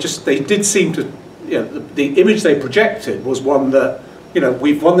bravado, but they did seem to, the image they projected was one that,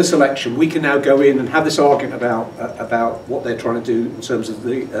 we've won this election, we can now go in and have this argument about what they're trying to do in terms of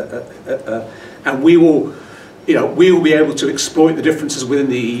the, and we will be able to exploit the differences within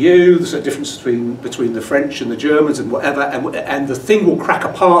the EU, the sort of difference between the French and the Germans and whatever, and the thing will crack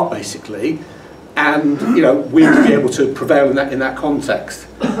apart basically, and we will be able to prevail in that context.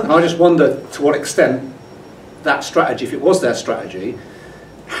 And I just wonder to what extent that strategy, if it was their strategy,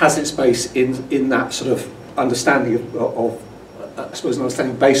 has its base in that sort of understanding of I suppose an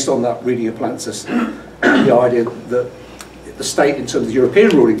understanding based on that reading of Poulantzas, the idea that the state in terms of the European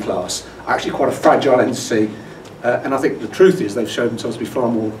ruling class are actually quite a fragile entity, and I think the truth is they've shown themselves to be far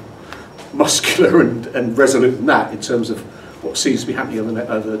more muscular and resolute than that in terms of what seems to be happening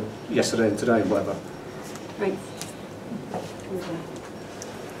over yesterday and today and whatever. Right.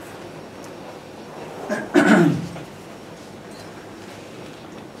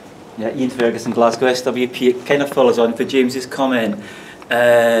 Yeah, Ian Ferguson, Glasgow SWP. It kind of follows on for James's comment.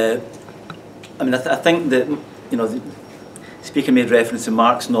 I mean, I think that, Speaker made reference to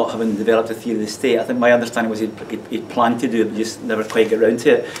Marx not having developed a theory of the state. I think my understanding was he'd planned to do it, but just never quite get around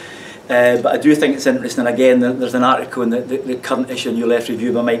to it. But I do think it's interesting, and again, there's an article in the current issue of New Left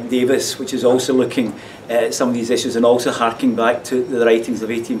Review by Mike Davis, which is also looking at some of these issues and also harking back to the writings of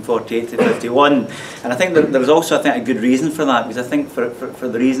 1848 to 51. And I think there's also, a good reason for that, because I think for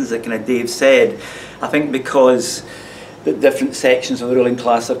the reasons that kind of Dave said, I think because the different sections of the ruling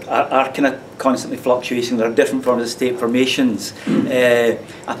class are kind of constantly fluctuating. There are different forms of state formations.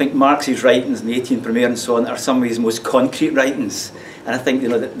 I think Marx's writings in the 18th Premier and so on are some of his most concrete writings. And I think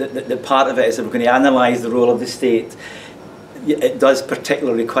the part of it is, if we're going to analyse the role of the state, it does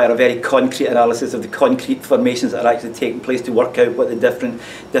particularly require a very concrete analysis of the concrete formations that are actually taking place to work out what the different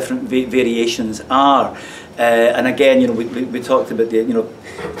variations are. And again, we talked about the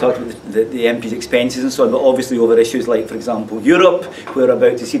MP's expenses and so on, but obviously over issues like, for example, Europe, we're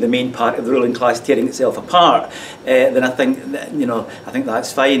about to see the main part of the ruling class tearing itself apart. Then I think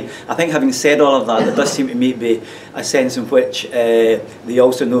that's fine. I think having said all of that, there does seem to me to be a sense in which they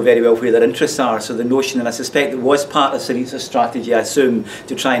also know very well where their interests are. So the notion, and I suspect it was part of Syriza's strategy, I assume,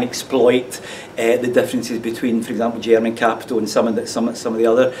 to try and exploit the differences between, for example, German capital and some of the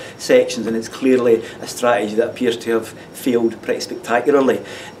other sections, and it's clearly a strategy that appears to have failed pretty spectacularly.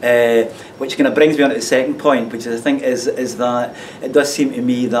 Which kind of brings me on to the second point, which I think is that it does seem to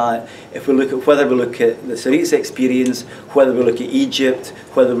me that if we look at whether we look at the Syriza experience, whether we look at Egypt,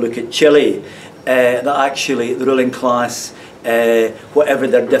 whether we look at Chile, that actually the ruling class, whatever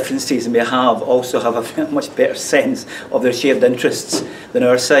their differences may have, also have a much better sense of their shared interests than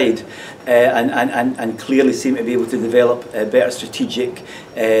our side, and clearly seem to be able to develop better strategic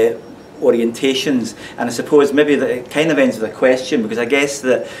orientations. And I suppose maybe that it kind of ends with a question, because I guess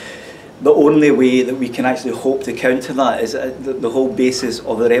that the only way that we can actually hope to counter that is the whole basis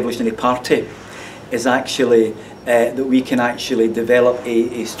of the Revolutionary Party is actually that we can actually develop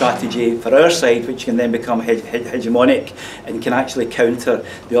a strategy for our side which can then become hegemonic and can actually counter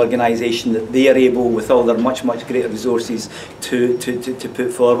the organisation that they are able, with all their much greater resources, to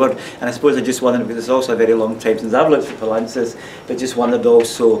put forward. And I suppose I just wondered, because it's also a very long time since I've looked at Poulantzas, but just wondered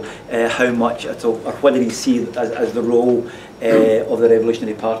also how much at all, or what did he see as the role of the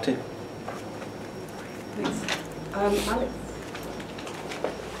Revolutionary Party? Thanks. Alex?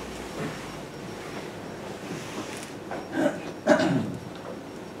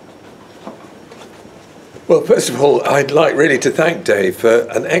 Well, first of all, I'd like really to thank Dave for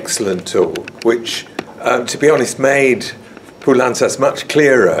an excellent talk, which, to be honest, made Poulantzas much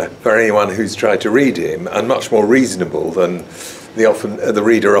clearer for anyone who's tried to read him, and much more reasonable than the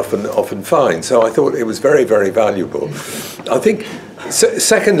reader often finds. So I thought it was very, very valuable. I think,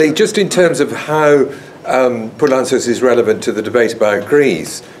 secondly, just in terms of how Poulantzas is relevant to the debate about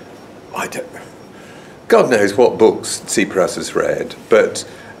Greece, God knows what books Tsipras has read, but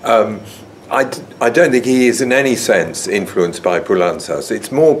I don't think he is in any sense influenced by Poulantzas.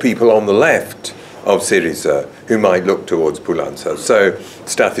 It's more people on the left of Syriza who might look towards Poulantzas. So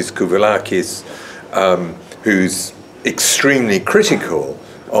Stathis Kouvelakis, who's extremely critical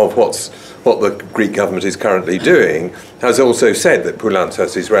of what the Greek government is currently doing, has also said that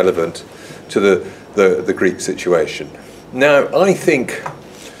Poulantzas is relevant to the Greek situation. Now, I think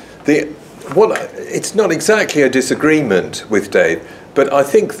it's not exactly a disagreement with Dave, but I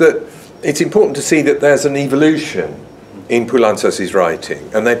think that it's important to see that there's an evolution in Poulantzas' writing,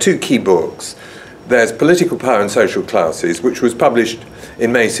 and there are two key books. There's Political Power and Social Classes, which was published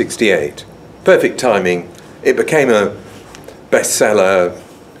in May '68. Perfect timing. It became a bestseller.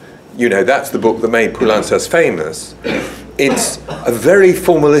 You know, that's the book that made Poulantzas famous. It's a very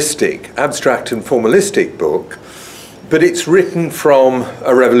formalistic, abstract and formalistic book, but it's written from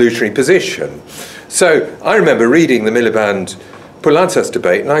a revolutionary position. So I remember reading the Miliband-Poulantzas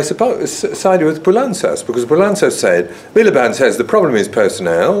debate, and I sided with Poulantzas, because Poulantzas said, Miliband says the problem is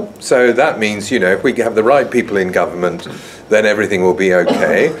personnel, so that means, you know, if we have the right people in government, then everything will be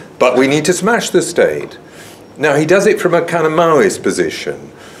okay, but we need to smash the state. Now, he does it from a kind of Maoist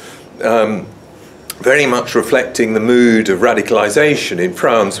position, very much reflecting the mood of radicalization in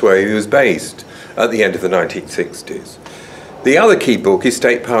France, where he was based at the end of the 1960s. The other key book is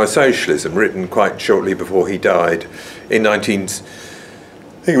State Power Socialism, written quite shortly before he died in I think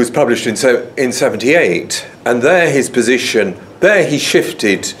it was published in 78, and there his position, there he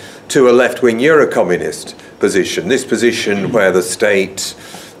shifted to a left-wing Eurocommunist position, this position where the state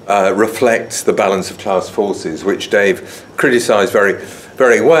reflects the balance of class forces, which Dave criticised very,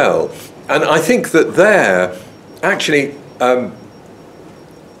 very well. And I think that there, actually,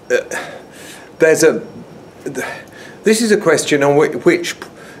 this is a question on which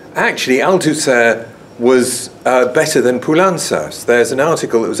actually Althusser was better than Poulantzas. There's an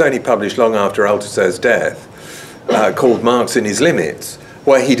article that was only published long after Althusser's death called Marx and His Limits,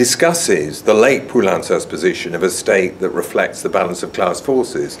 where he discusses the late Poulantzas position of a state that reflects the balance of class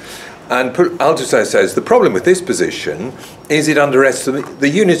forces. And Althusser says the problem with this position is it underestimates the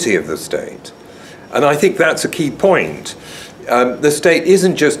unity of the state. And I think that's a key point. The state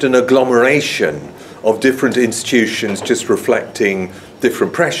isn't just an agglomeration of different institutions just reflecting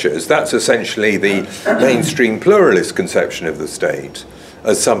different pressures. That's essentially the mainstream pluralist conception of the state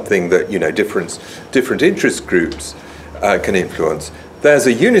as something that, you know, different interest groups can influence. There's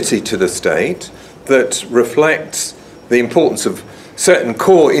a unity to the state that reflects the importance of certain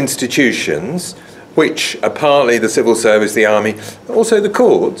core institutions, which are partly the civil service, the army, also the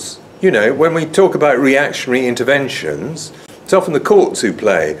courts. You know, when we talk about reactionary interventions, it's often the courts who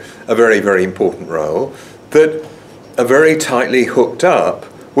play a very, very important role, that are very tightly hooked up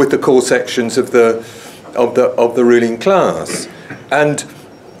with the core sections of the ruling class. And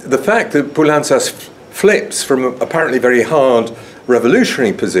the fact that Poulantzas flips from a apparently very hard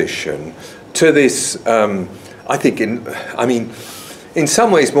revolutionary position to this, I think, in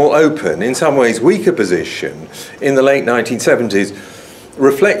some ways more open, in some ways weaker position in the late 1970s,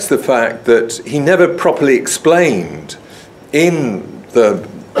 reflects the fact that he never properly explained in the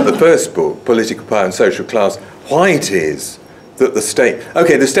first book, Political Power and Social Class, why it is that the state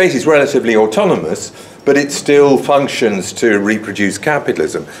is relatively autonomous, but it still functions to reproduce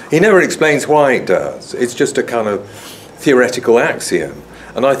capitalism. He never explains why it does. It's just a kind of theoretical axiom.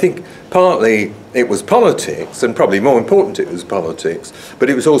 And I think partly it was politics, and probably more important it was politics, but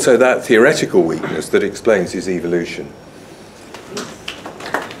it was also that theoretical weakness that explains his evolution.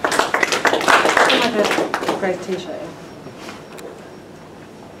 I have a great t-shirt.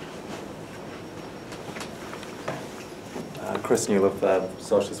 Chris Newell of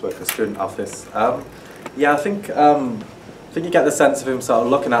Socialist Workers Student Office. Yeah, I think you get the sense of him sort of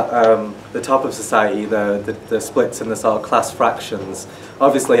looking at the top of society, the splits in the sort of class fractions.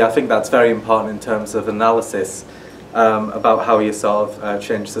 Obviously, I think that's very important in terms of analysis about how you sort of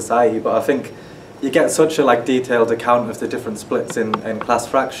change society. But I think you get such a detailed account of the different splits in class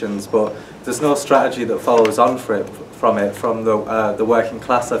fractions, but there's no strategy that follows on from the working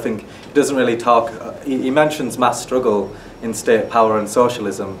class. I think he doesn't really talk. He mentions mass struggle in state power and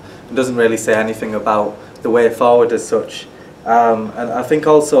socialism, and doesn't really say anything about the way forward as such. And I think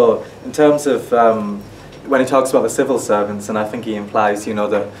also in terms of when he talks about the civil servants, and I think he implies, you know,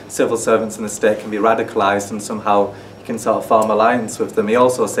 that civil servants in the state can be radicalised and somehow you can sort of form alliance with them. He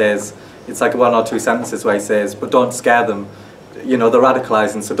also says, it's like one or two sentences where he says, but don't scare them. You know, they're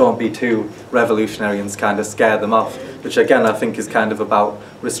radicalising, so don't be too revolutionary and kind of scare them off, which again I think is kind of about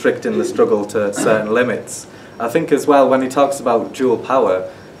restricting the struggle to certain limits. I think as well when he talks about dual power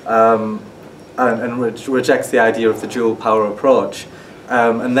and rejects the idea of the dual power approach,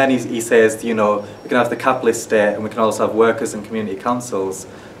 and then he says, you know, we can have the capitalist state and we can also have workers and community councils.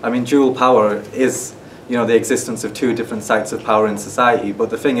 I mean, dual power is, you know, the existence of two different sites of power in society, but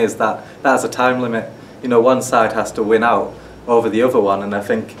the thing is that has a time limit. you know, one side has to win out over the other one. And I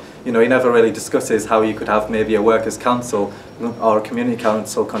think, you know, he never really discusses how you could have maybe a workers' council or a community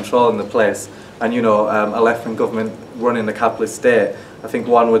council controlling the place, and, you know, a left-wing government running the capitalist state. I think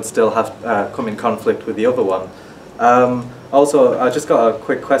one would still have come in conflict with the other one. Also, I just got a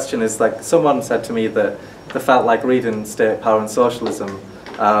quick question. Is like, someone said to me that they felt like reading State Power and Socialism,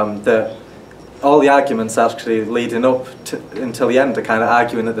 that all the arguments actually leading up to, until the end are kind of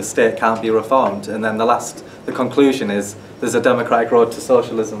arguing that the state can't be reformed, and then the conclusion is there's a democratic road to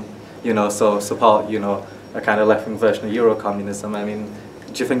socialism, you know, so support, you know, a kind of left-wing version of Eurocommunism. I mean,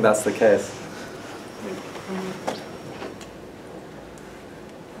 do you think that's the case?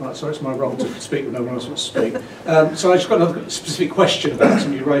 Right, so it's my role to speak when no one else wants to speak. So I just got another specific question about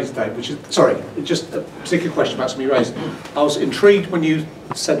something you raised, Dave, which is, sorry, just a particular question about something you raised. I was intrigued when you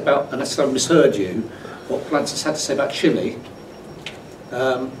said about, unless I misheard you, what Poulantzas had to say about Chile,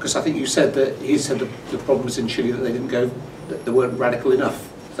 because I think you said that he said the problems in Chile that they didn't go, that they weren't radical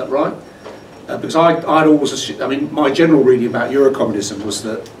enough. Is that right? Because I'd always assumed, I mean, my general reading about Eurocommunism was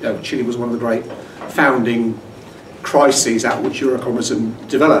that, you know, Chile was one of the great founding crises out of which Eurocommunism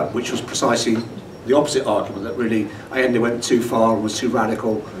developed, which was precisely the opposite argument, that really Allende went too far and was too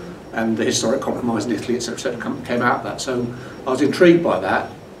radical, and the historic compromise in Italy, etc., came out of that. So I was intrigued by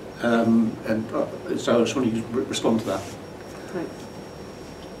that, and so I just wanted you to respond to that. Right.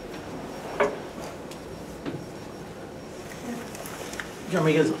 Yeah,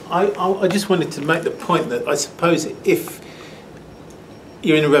 because I just wanted to make the point that I suppose if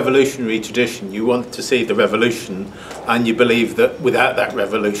you're in a revolutionary tradition, you want to see the revolution, and you believe that without that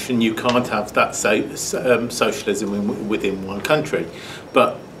revolution you can't have that socialism within one country.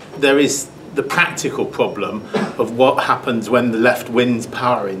 But there is the practical problem of what happens when the left wins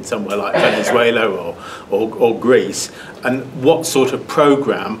power in somewhere like Venezuela or Greece, and what sort of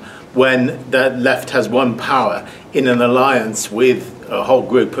programme when the left has won power in an alliance with a whole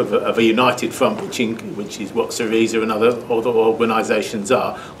group of a united front, which is what Syriza and other organisations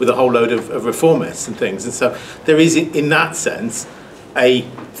are, with a whole load of reformists and things. And so there is, in that sense, a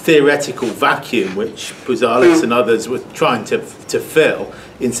theoretical vacuum which Poulantzas and others were trying to fill,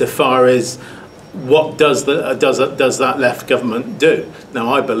 insofar as what does that left government do?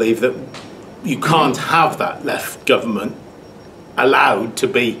 Now, I believe that you can't have that left government allowed to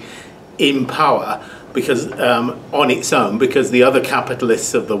be in power because on its own, because the other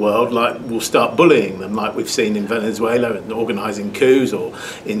capitalists of the world will start bullying them, like we've seen in Venezuela, and organising coups, or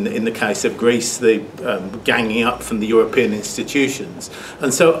in the case of Greece, the ganging up from the European institutions.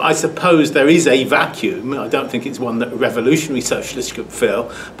 And so I suppose there is a vacuum. I don't think it's one that revolutionary socialists could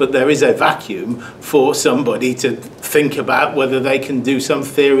fill, but there is a vacuum for somebody to think about whether they can do some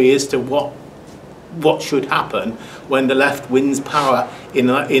theory as to what should happen when the left wins power in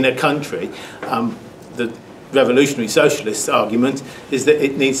a country. The revolutionary socialist argument is that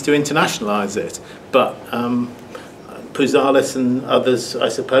it needs to internationalise it, but Poulantzas and others, I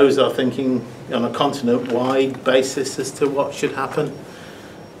suppose, are thinking on a continent-wide basis as to what should happen,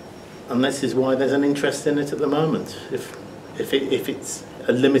 and this is why there's an interest in it at the moment. If it's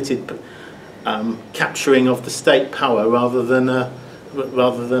a limited capturing of the state power rather than an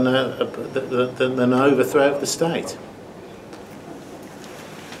overthrow of the state.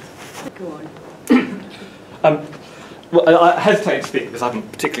 Go on. Well, I hesitate to speak because I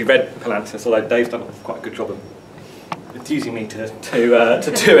haven't particularly read Poulantzas, although Dave's done quite a good job of enthusing me to do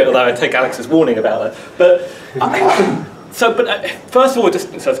it, although I take Alex's warning about that. But first of all,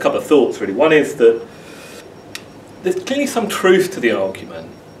 just a couple of thoughts really. One is that there's clearly some truth to the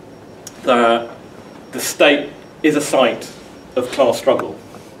argument that the state is a site of class struggle,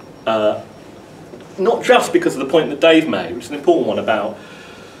 not just because of the point that Dave made, which is an important one about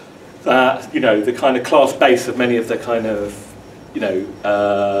that, you know, the kind of class base of many of the kind of, you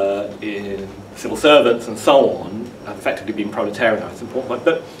know, in civil servants and so on have effectively been proletarianised. It's an important point.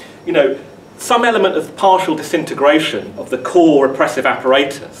 But, you know, some element of partial disintegration of the core repressive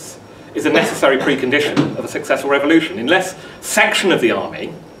apparatus is a necessary precondition of a successful revolution. Unless section of the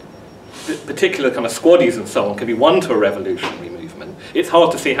army, particular kind of squaddies and so on, can be won to a revolutionary movement, it's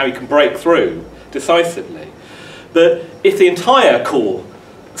hard to see how you can break through decisively. But if the entire core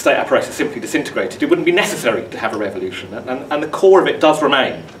state apparatus simply disintegrated, it wouldn't be necessary to have a revolution, and the core of it does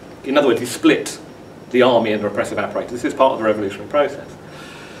remain. In other words, you split the army and the repressive apparatus. This is part of the revolutionary process.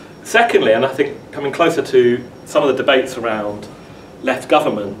 Secondly, and I think coming closer to some of the debates around left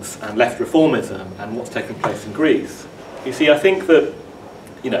governments and left reformism and what's taking place in Greece, you see, I think that,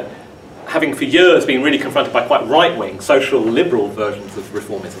 you know, having for years been really confronted by quite right-wing, social liberal versions of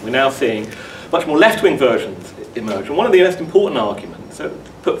reformism, we're now seeing much more left-wing versions emerge. And one of the most important arguments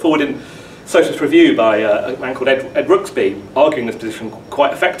put forward in Socialist Review by a man called Ed Rooksby, arguing this position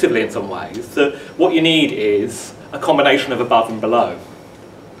quite effectively in some ways, that what you need is a combination of above and below.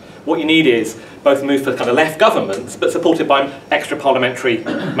 What you need is both a move for kind of left governments, but supported by extra parliamentary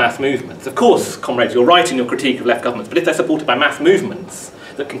mass movements. Of course, comrades, you're right in your critique of left governments, but if they're supported by mass movements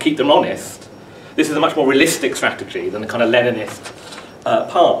that can keep them honest, this is a much more realistic strategy than the kind of Leninist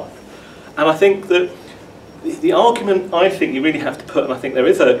path. And I think that the argument I think you really have to put, and I think there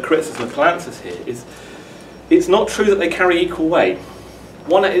is a criticism of Poulantzas here, is it's not true that they carry equal weight.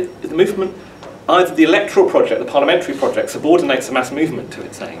 One is the movement, either the electoral project, the parliamentary project, subordinates the mass movement to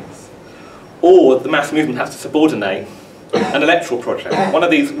its aims, or the mass movement has to subordinate an electoral project. One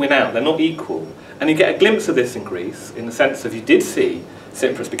of these win out, they're not equal. And you get a glimpse of this in Greece, in the sense of you did see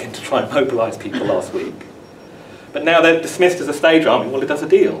Tsipras begin to try and mobilise people last week. But now they're dismissed as a stage army, well, it does a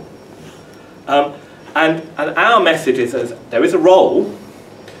deal. And our message is there is a role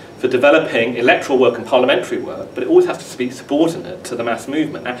for developing electoral work and parliamentary work, but it always has to be subordinate to the mass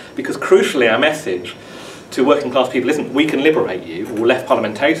movement. Now, because crucially our message to working class people isn't we can liberate you, or left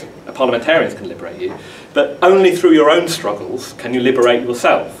parliamentarians can liberate you, but only through your own struggles can you liberate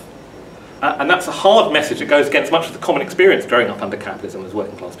yourself. And that's a hard message that goes against much of the common experience growing up under capitalism as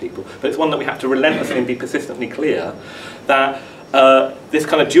working class people, but it's one that we have to relentlessly and be persistently clear that this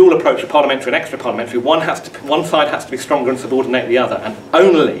kind of dual approach of parliamentary and extra parliamentary, one side has to be stronger and subordinate the other, and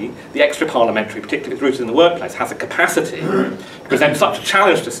only the extra parliamentary, particularly if it's rooted in the workplace, has a capacity to present such a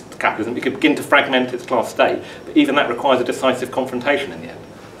challenge to capitalism it could begin to fragment its class state, but even that requires a decisive confrontation in the end.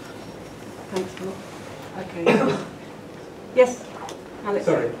 Thanks a lot. Okay. Yes, Alex.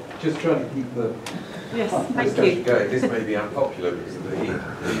 Sorry, just trying to keep the discussion going. This may be unpopular because of the heat.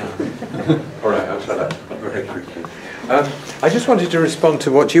 All right, I'll shut up very quickly. I just wanted to respond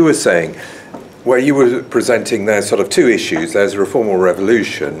to what you were saying, where you were presenting there's sort of two issues. There's reform or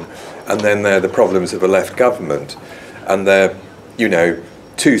revolution, and then there are the problems of a left government. And they're, you know,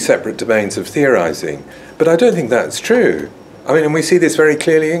 two separate domains of theorising. But I don't think that's true. I mean, and we see this very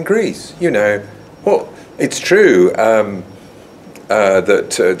clearly in Greece. You know, well, it's true that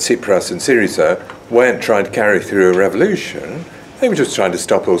Tsipras and Syriza weren't trying to carry through a revolution. They were just trying to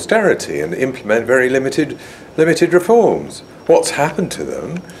stop austerity and implement very limited reforms. What's happened to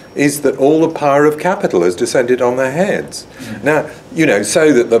them is that all the power of capital has descended on their heads. Now, you know,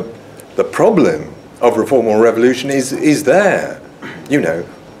 so that the problem of reform or revolution is there. You know,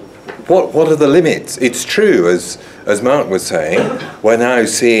 what are the limits? It's true, as Mark was saying, we're now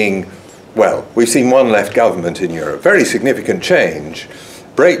seeing, well, we've seen one left government in Europe, very significant change,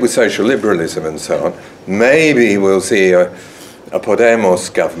 break with social liberalism and so on. Maybe we'll see a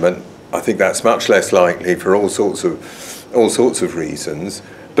Podemos government. I think that's much less likely for all sorts of reasons.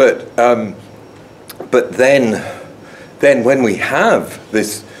 But then when we have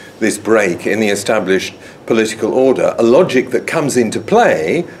this break in the established political order, a logic that comes into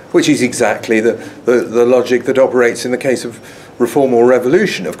play, which is exactly the logic that operates in the case of reform or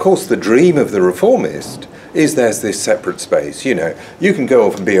revolution. Of course, the dream of the reformist is there's this separate space. You know, you can go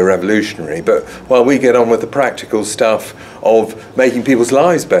off and be a revolutionary, but while we get on with the practical stuff of making people's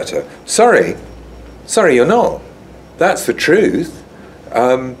lives better, sorry, you're not. That's the truth.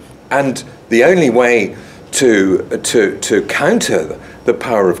 And the only way to counter the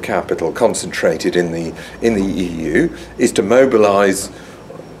power of capital concentrated in the EU is to mobilise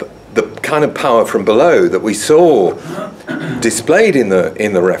the kind of power from below that we saw displayed in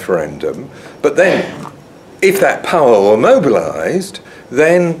the referendum. But then, if that power were mobilised,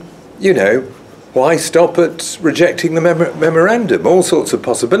 then, you know, why stop at rejecting the memorandum? All sorts of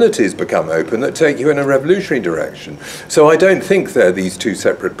possibilities become open that take you in a revolutionary direction. So I don't think they're these two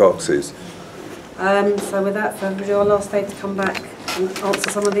separate boxes. So with that, I'll ask Dave to come back and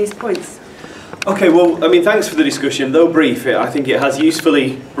answer some of these points. Okay, well, I mean, thanks for the discussion. Though brief, I think it has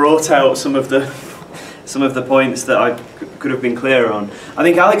usefully brought out some of the points that I could have been clearer on. I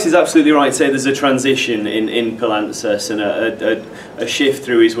think Alex is absolutely right to say there's a transition in Poulantzas and a shift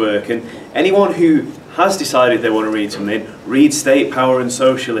through his work. And anyone who has decided they want to read something, read State Power and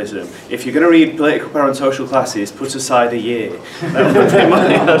Socialism. If you're going to read Political Power and Social Classes, put aside a year. That would be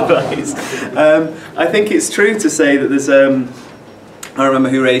my advice. I think it's true to say that there's I don't remember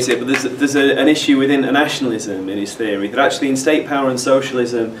who raised it, but there's an issue with internationalism in his theory, that actually in State Power and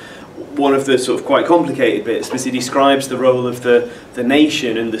Socialism, one of the sort of quite complicated bits was he describes the role of the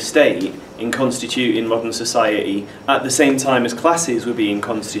nation and the state in constituting modern society at the same time as classes were being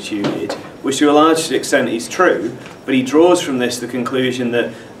constituted, which to a large extent is true, but he draws from this the conclusion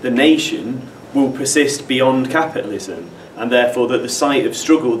that the nation will persist beyond capitalism, and therefore that the site of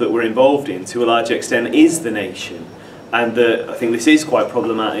struggle that we're involved in to a large extent is the nation. and I think this is quite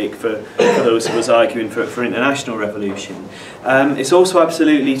problematic for those of us arguing for international revolution. It's also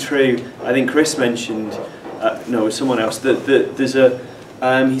absolutely true, I think Chris mentioned, no, someone else, that there's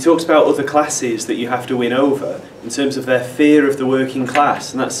he talks about other classes that you have to win over in terms of their fear of the working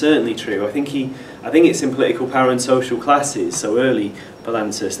class, and that's certainly true. I think it's in Political Power and Social Classes, so early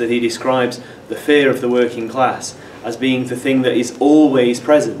Poulantzas, that he describes the fear of the working class as being the thing that is always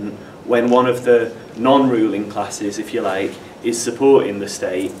present when one of the non-ruling classes, if you like, is supporting the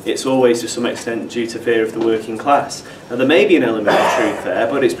state. It's always to some extent due to fear of the working class. Now there may be an element of truth there,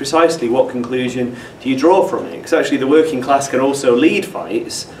 but it's precisely what conclusion do you draw from it? Because actually the working class can also lead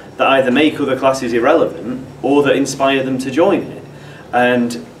fights that either make other classes irrelevant or that inspire them to join it.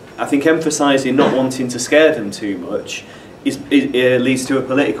 And I think emphasising not wanting to scare them too much leads to a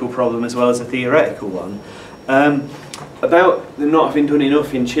political problem as well as a theoretical one. About them not having done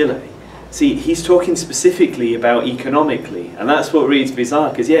enough in Chile. See, he's talking specifically about economically, and that's what reads bizarre,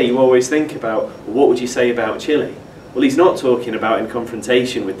 because yeah, you always think about, well, what would you say about Chile? Well, he's not talking about in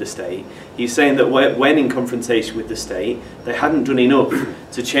confrontation with the state. He's saying that when in confrontation with the state, they hadn't done enough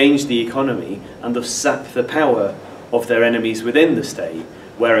to change the economy and thus sap the power of their enemies within the state,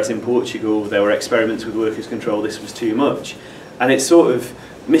 whereas in Portugal there were experiments with workers' control, this was too much. And it's sort of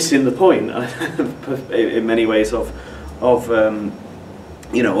missing the point in many ways of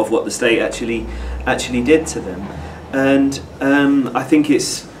you know, of what the state actually did to them. And I think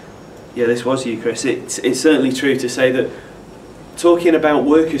it's, yeah, this was you, Chris, it's certainly true to say that talking about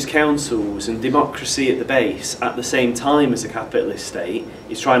workers' councils and democracy at the base at the same time as a capitalist state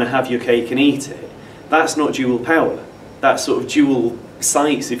is trying to have your cake and eat it. That's not dual power. That's sort of dual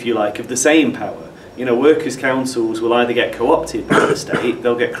sides, if you like, of the same power. You know, workers' councils will either get co-opted by the state,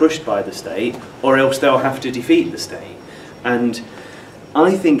 they'll get crushed by the state, or else they'll have to defeat the state. And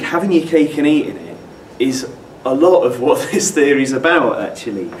I think having your cake and eating it is a lot of what this theory is about,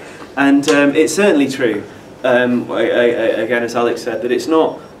 actually. And it's certainly true, again, as Alex said, that it's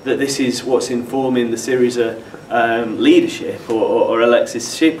not that this is what's informing the Syriza leadership or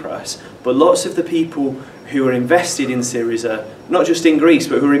Alexis Tsipras, but lots of the people who are invested in Syriza, not just in Greece,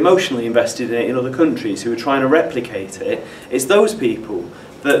 but who are emotionally invested in it in other countries, who are trying to replicate it, it's those people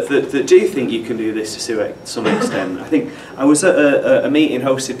that do think you can do this to some extent. I think I was at a meeting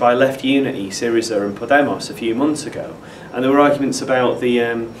hosted by Left Unity, Syriza and Podemos a few months ago, and there were arguments about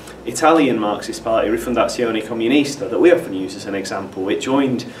the Italian Marxist party, Rifondazione Comunista, that we often use as an example. It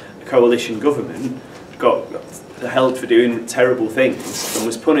joined a coalition government, got held for doing terrible things, and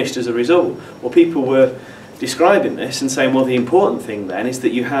was punished as a result. Well, people were describing this and saying, well, the important thing then is that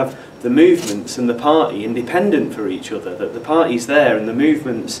you have the movements and the party independent for each other, that the party's there and the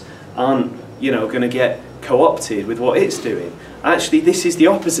movements aren't, you know, going to get co-opted with what it's doing. Actually, this is the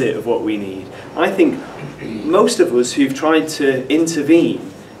opposite of what we need. I think most of us who've tried to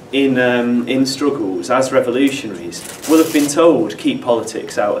intervene in struggles as revolutionaries will have been told, keep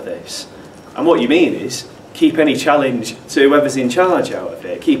politics out of this. And what you mean is, keep any challenge to whoever's in charge out of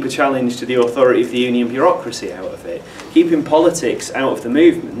it, keep a challenge to the authority of the union bureaucracy out of it, keeping politics out of the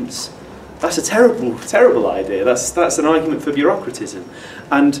movements. That's a terrible, terrible idea. That's an argument for bureaucratism.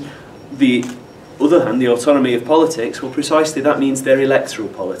 And the other hand, the autonomy of politics, well, precisely that means they're electoral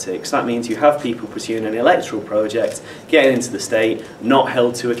politics. That means you have people pursuing an electoral project, getting into the state, not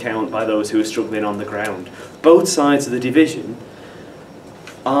held to account by those who are struggling on the ground. Both sides of the division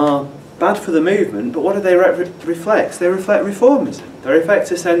are bad for the movement, but what do they reflect? They reflect reformism. They reflect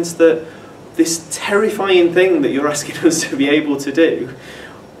a sense that this terrifying thing that you're asking us to be able to do,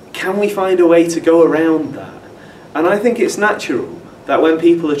 can we find a way to go around that? And I think it's natural that when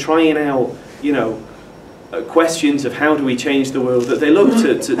people are trying out, you know, questions of how do we change the world, that they look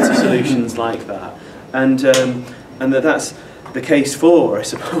to solutions like that. And that's the case for, I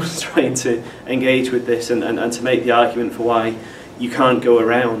suppose, trying to engage with this and to make the argument for why you can't go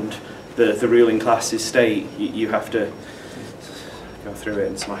around the ruling class's state. You have to go through it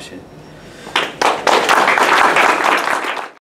and smash it.